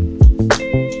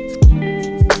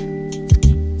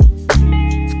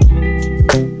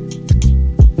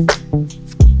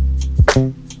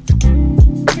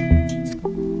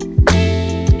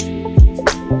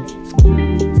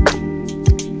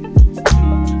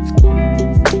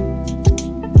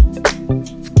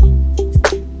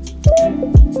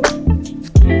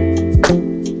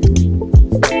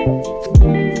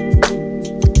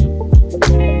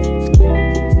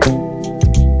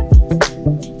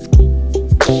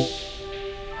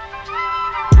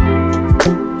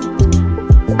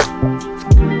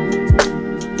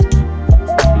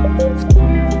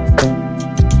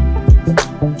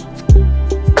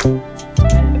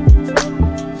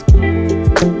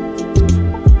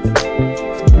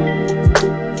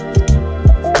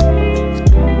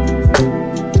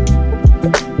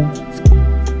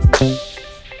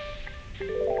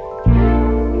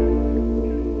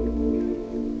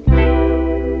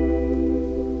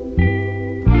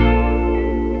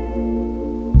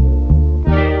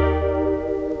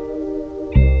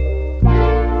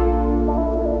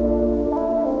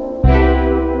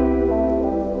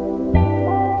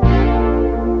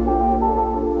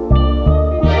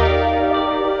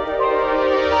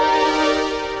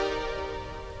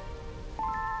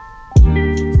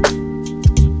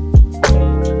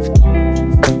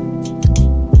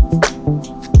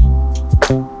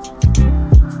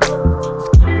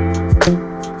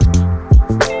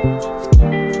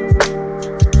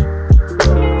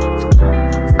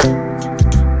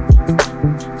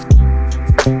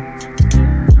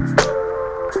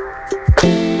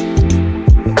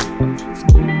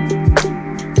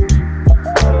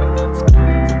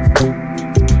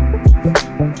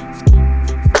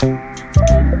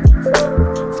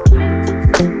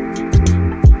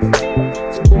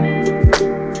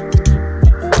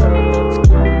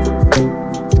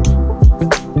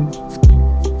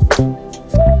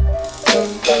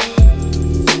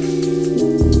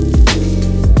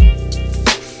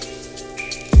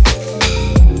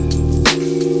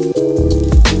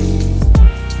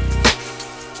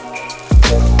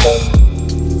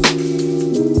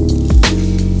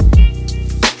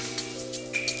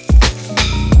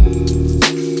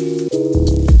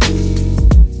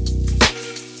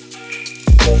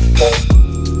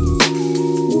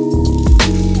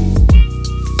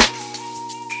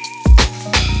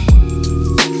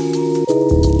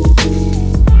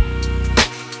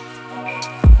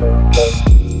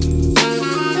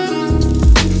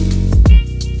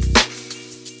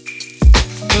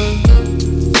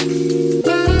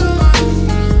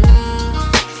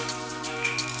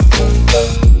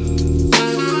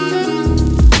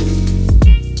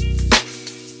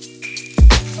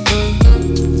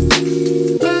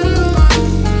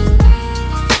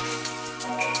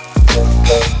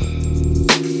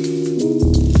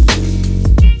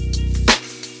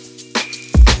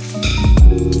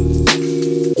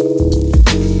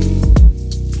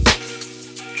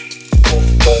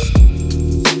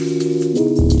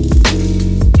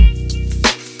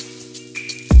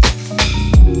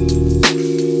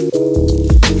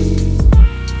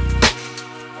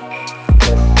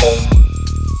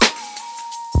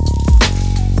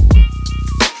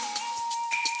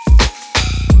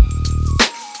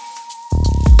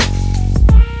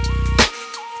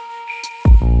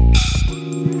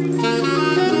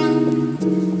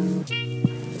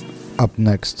 Up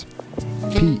next,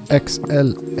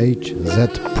 PXLHZ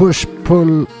Push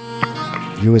Pull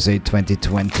USA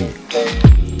 2020.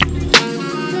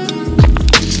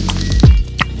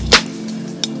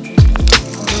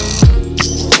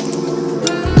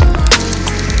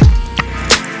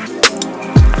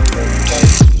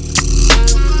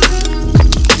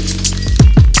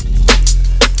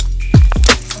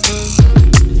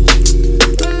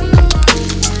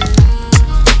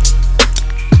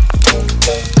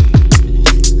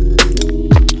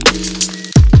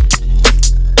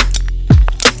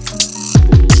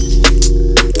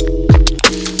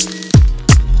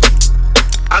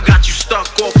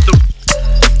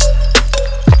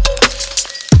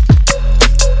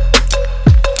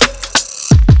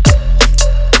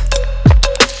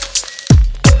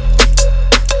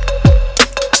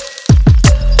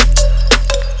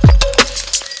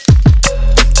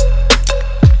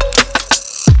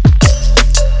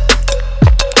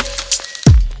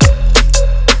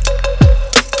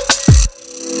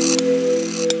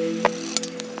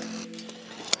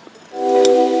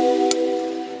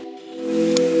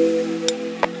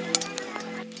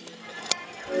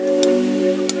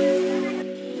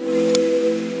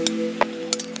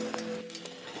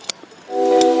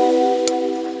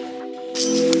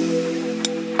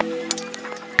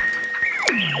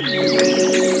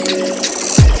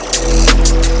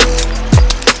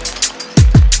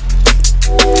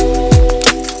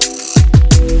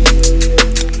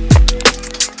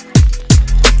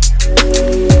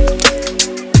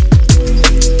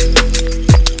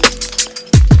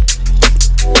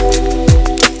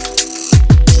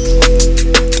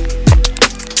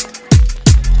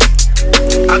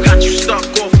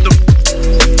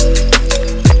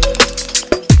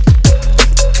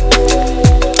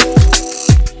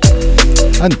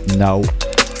 now.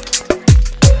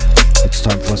 It's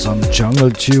time for some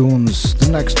jungle tunes.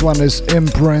 The next one is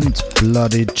Imprint,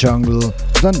 Bloody Jungle,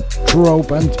 then Trope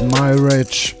and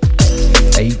Myrage,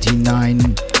 89,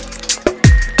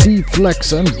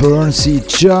 D-Flex and Burnsy,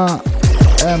 Ja,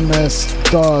 MS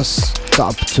DOS,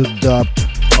 Dub to Dub,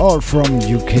 all from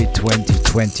UK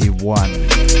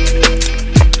 2021.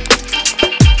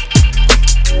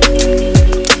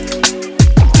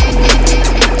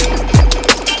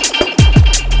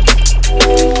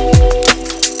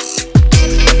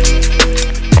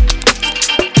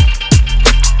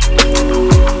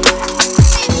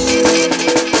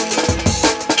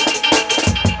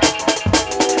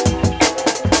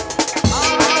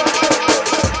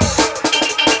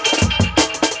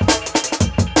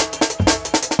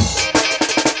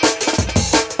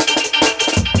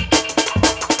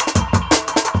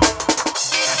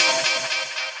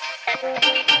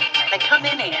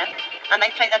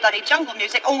 Jungle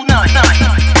music all night.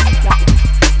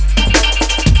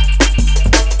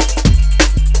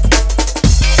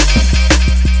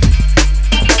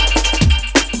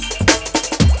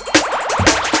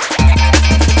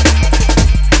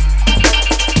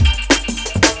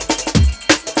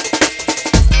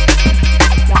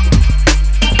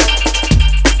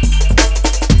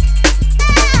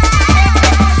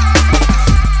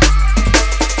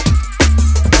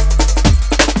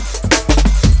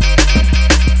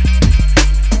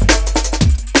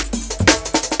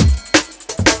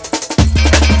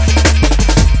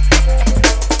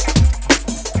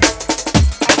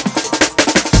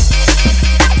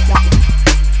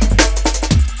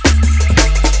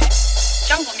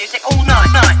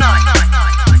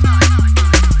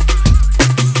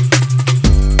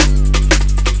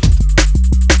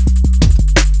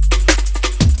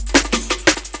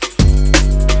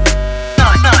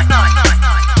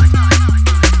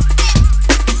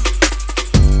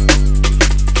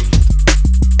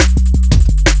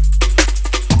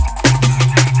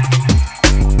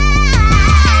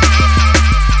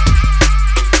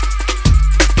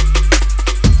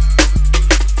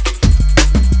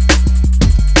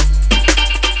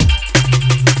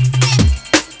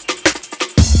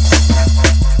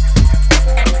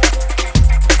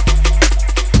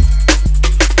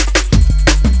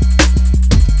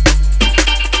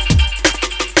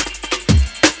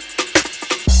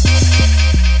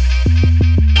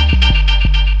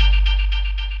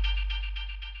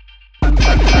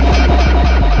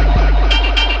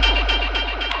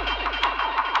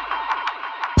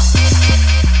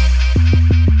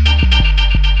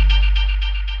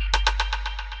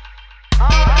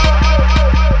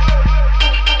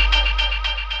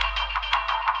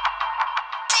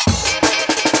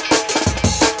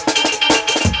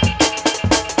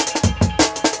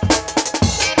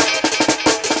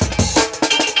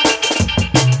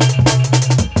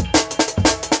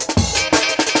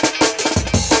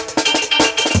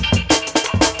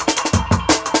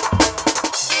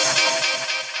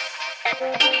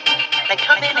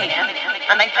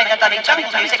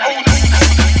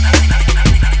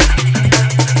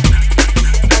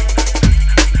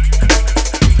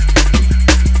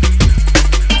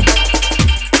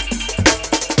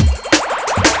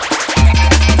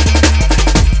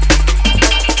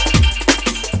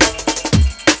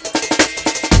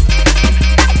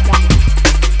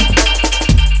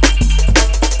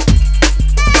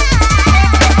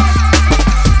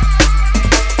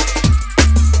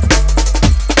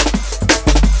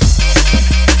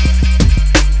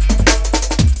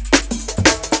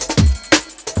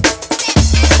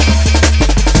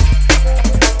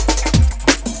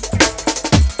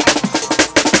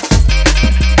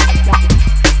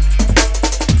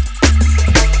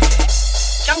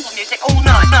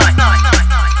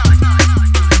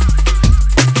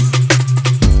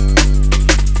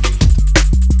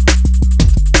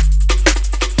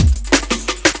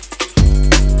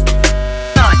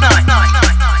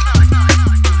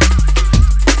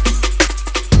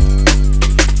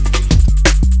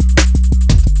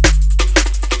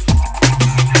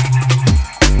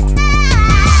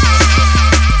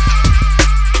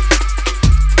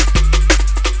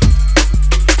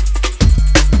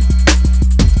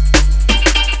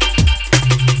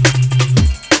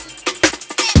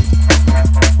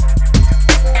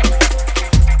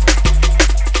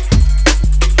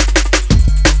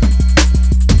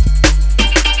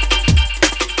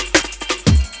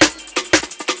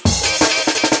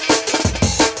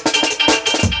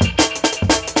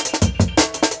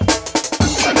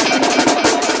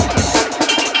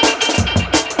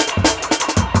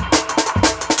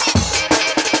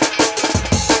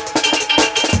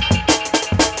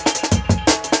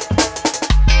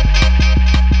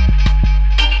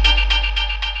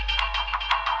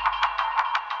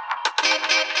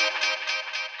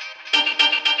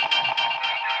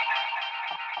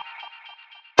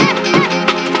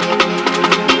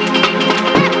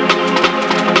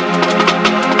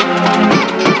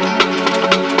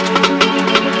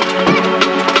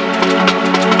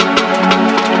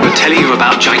 Telling you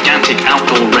about gigantic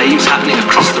outdoor raves happening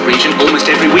across the region almost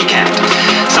every weekend.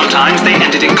 Sometimes they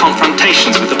ended in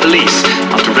confrontations with the police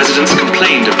after residents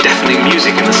complained of deafening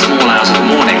music in the small hours of the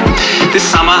morning. This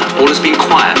summer, all has been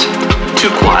quiet.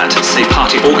 Too quiet, say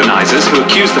party organisers who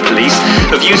accuse the police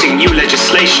of using new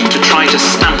legislation to try to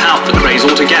stamp out the craze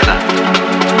altogether.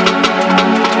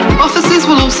 Officers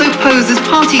will also pose as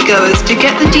partygoers to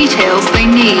get the details they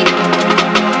need.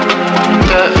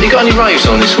 You got any raves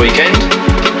on this weekend?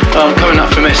 I'm coming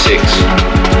up from Essex.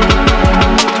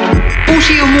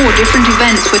 40 or more different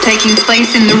events were taking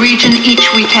place in the region each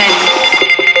weekend.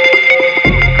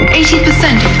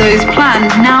 80% of those planned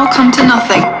now come to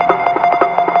nothing.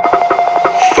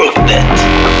 Fuck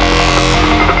that.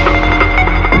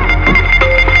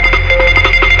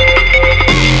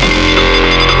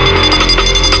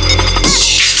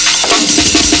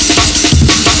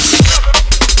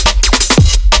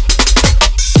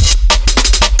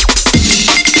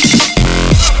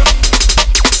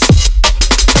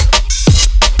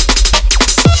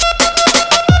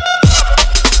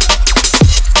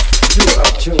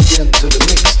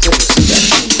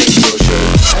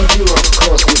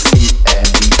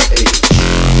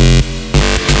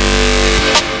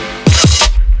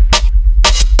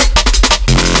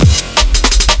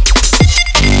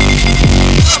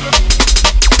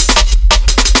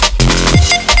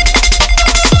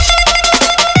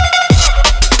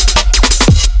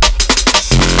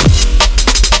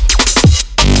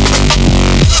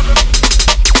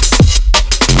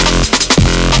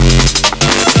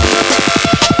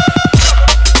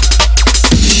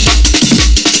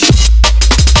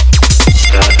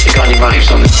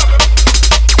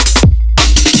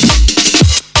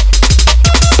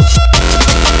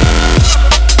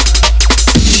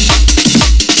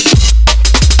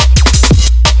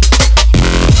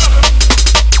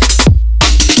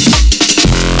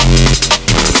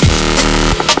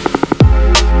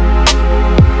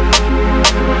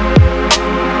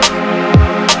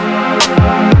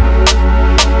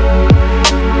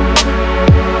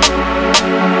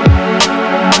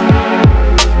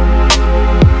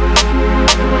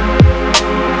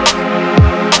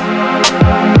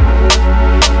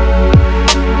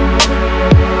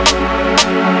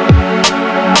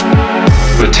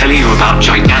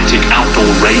 Gigantic outdoor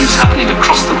raves happening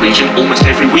across the region almost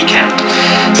every weekend.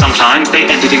 Sometimes they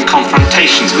ended in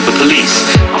confrontations with the police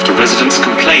after residents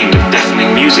complained of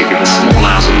deafening music in the small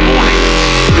hours of the morning.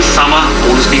 This summer,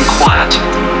 all has been quiet.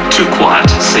 Too quiet,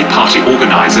 say party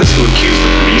organisers who accuse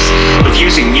the police of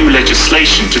using new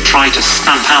legislation to try to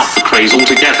stamp out the craze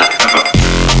altogether.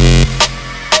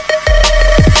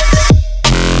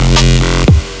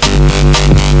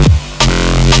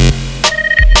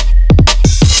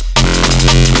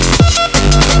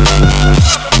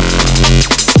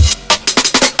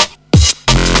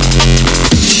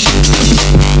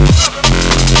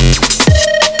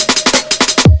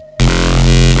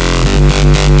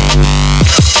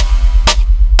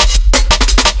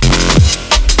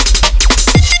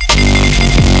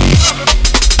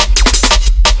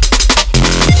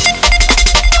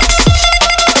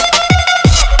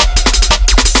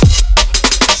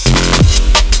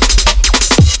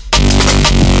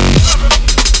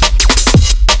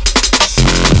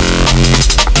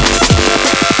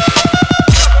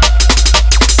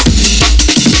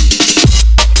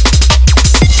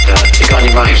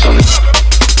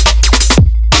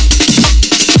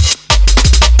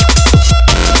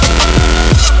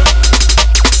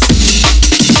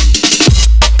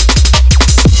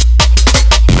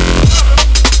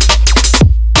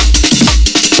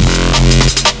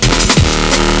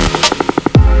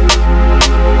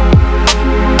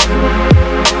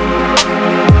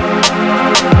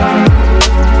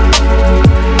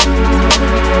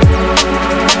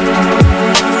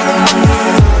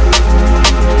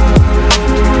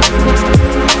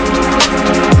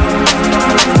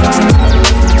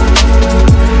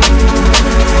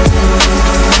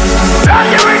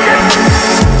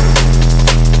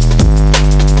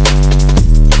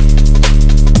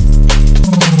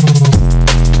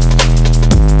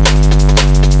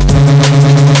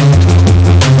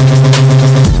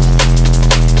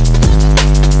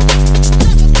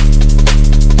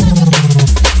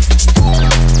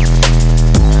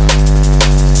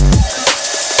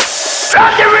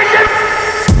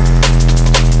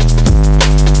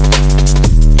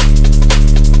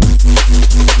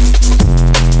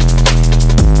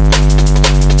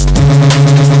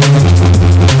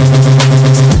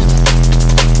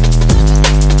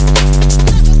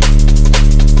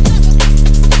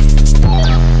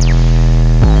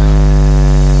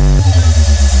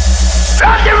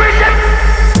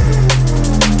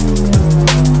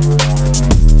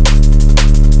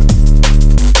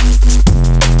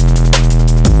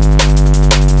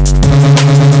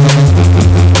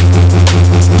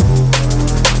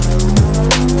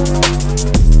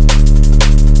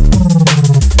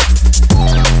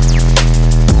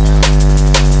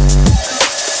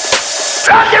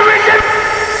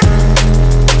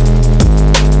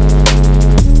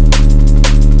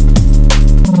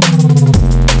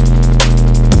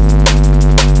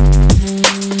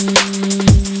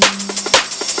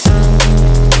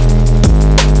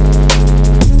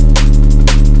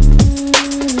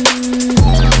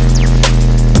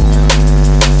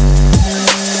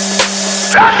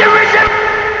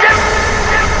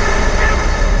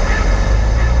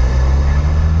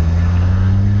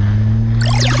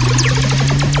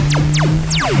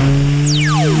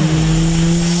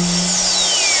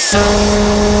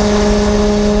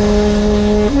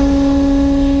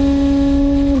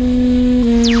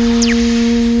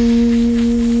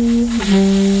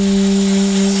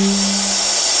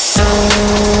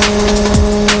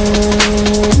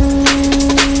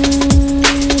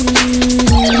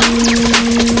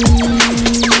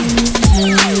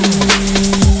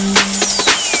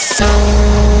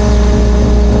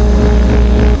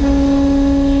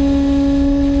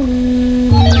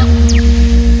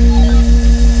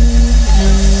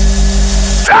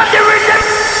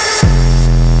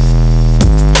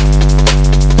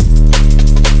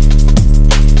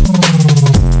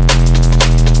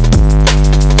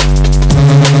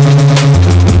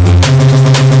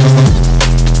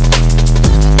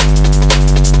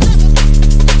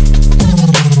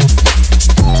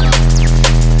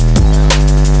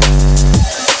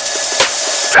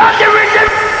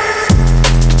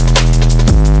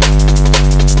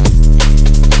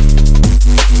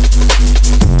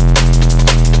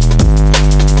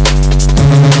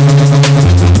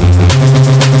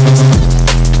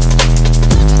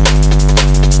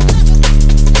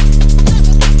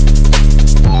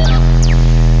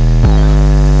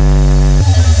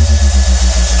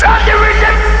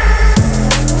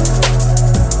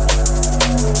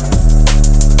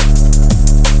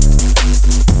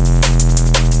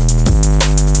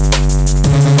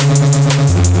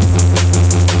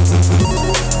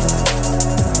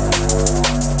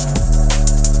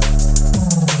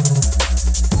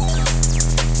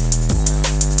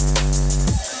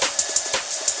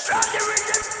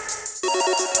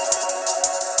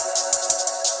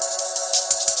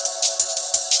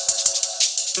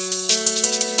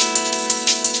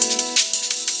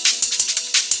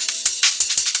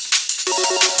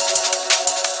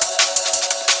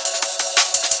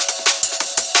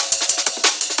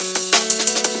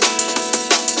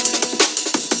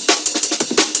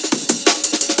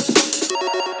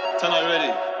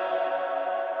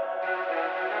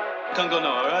 Can go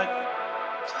now, alright? I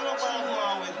don't know what's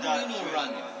wrong with that. You know Ron.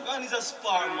 Ron is a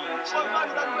spar man. See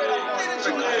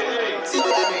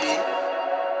that?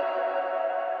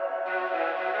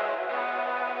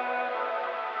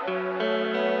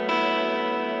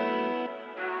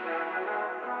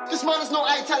 This man is no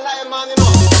ital lion man, you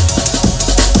know.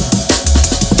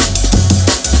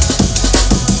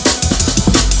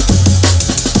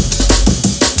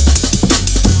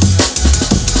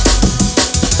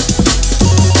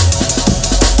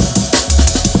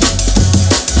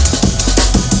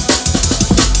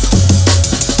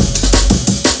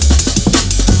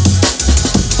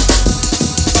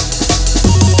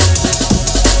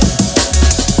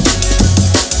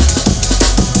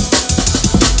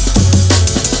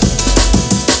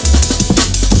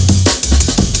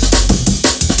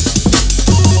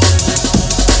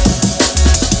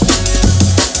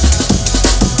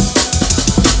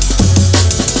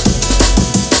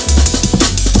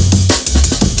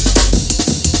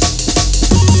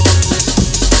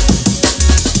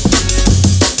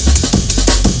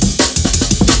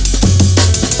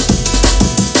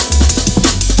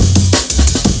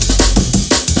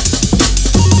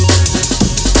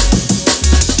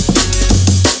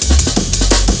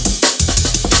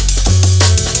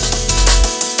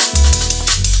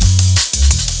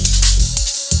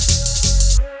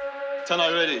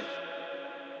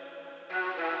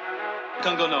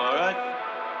 Can go now, alright? I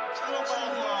don't know what's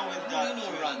wrong with that. You know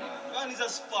Ron. Ron is a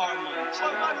spar man.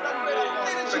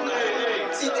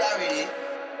 See that already?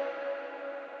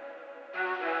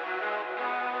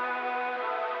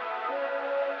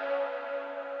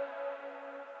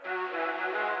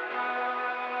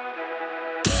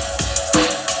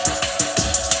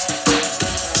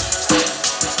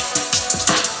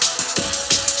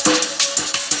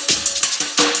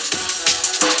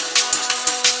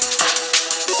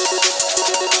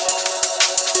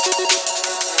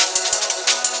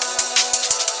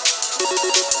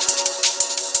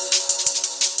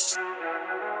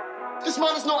 This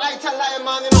man is no ital lion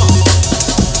man, you know.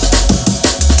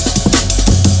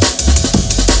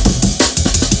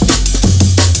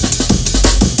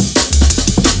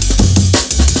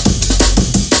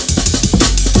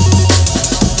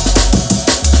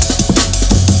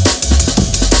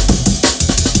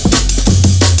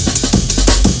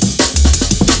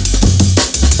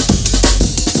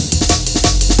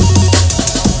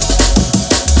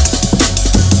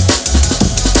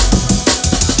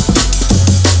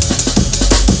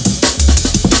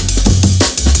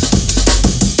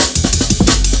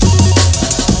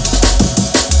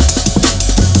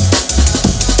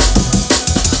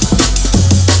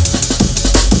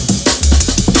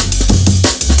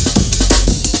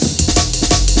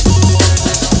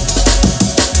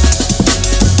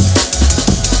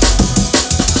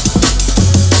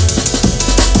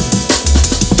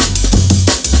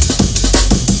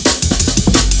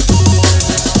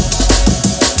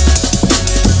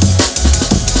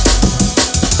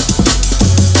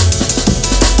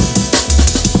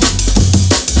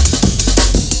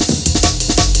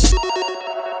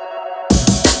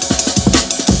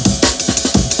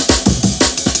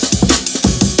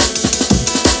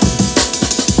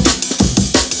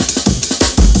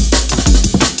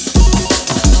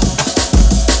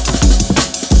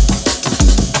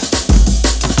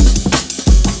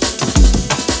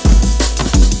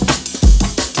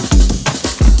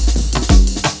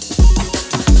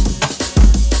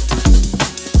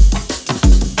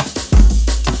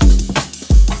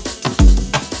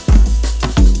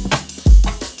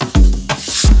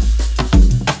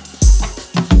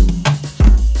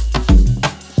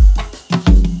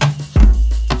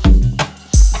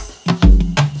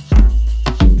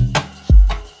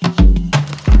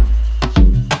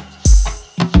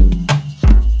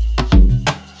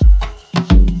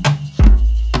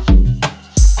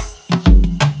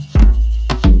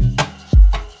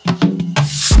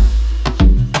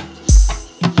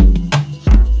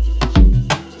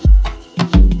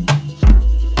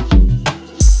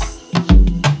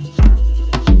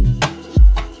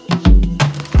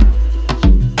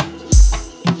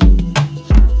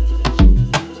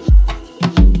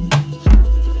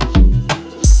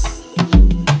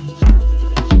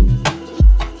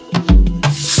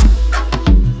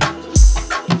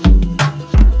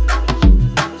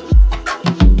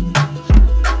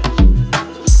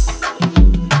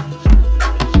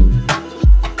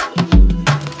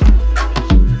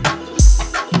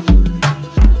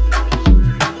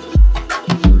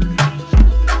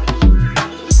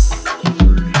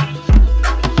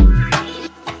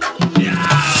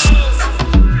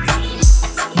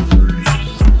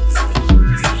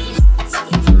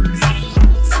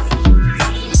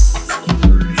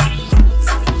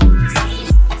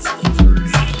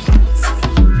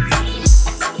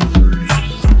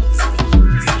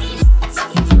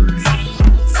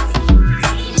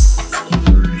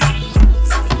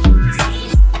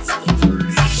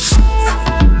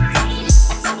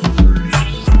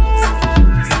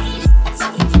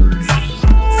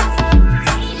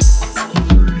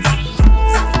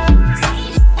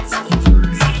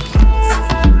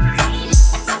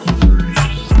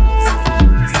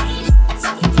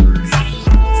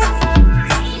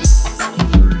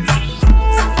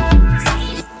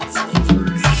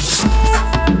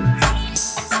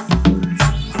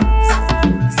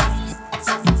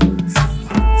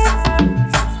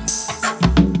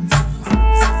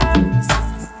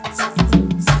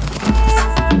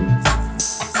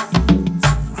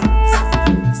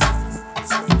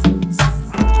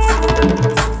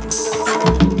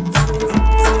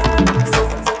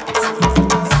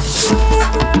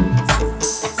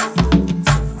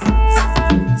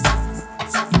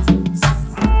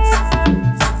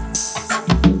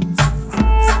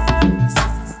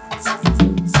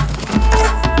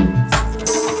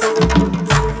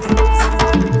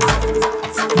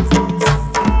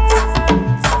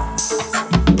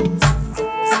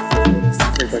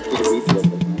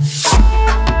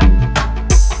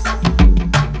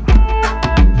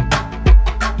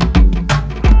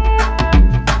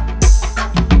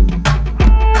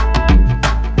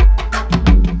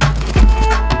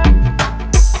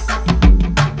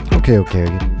 Okay.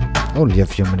 Only a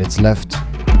few minutes left.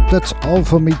 That's all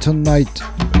for me tonight.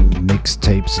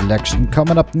 Mixtape selection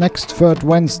coming up next third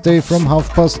Wednesday from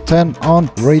 10:30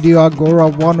 on Radio Agora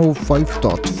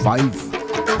 105.5.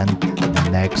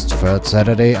 And next third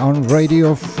Saturday on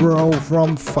Radio Throw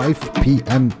from 5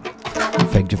 p.m.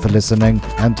 Thank you for listening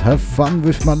and have fun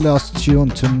with my last tune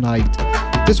tonight.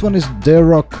 This one is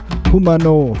Derrock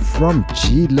Humano from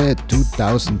Chile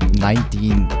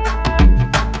 2019.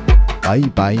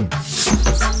 Bye.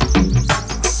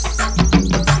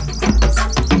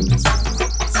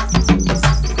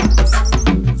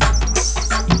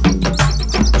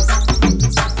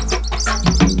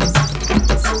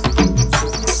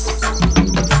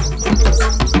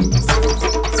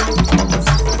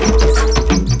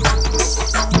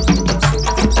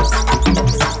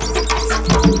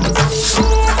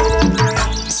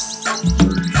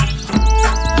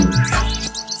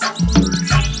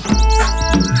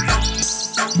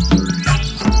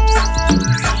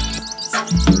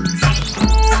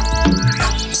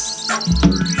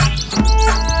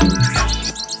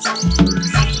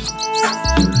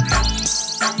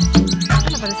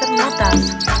 Van a parecer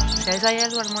notas. O sea, eso hay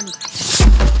algo armónico.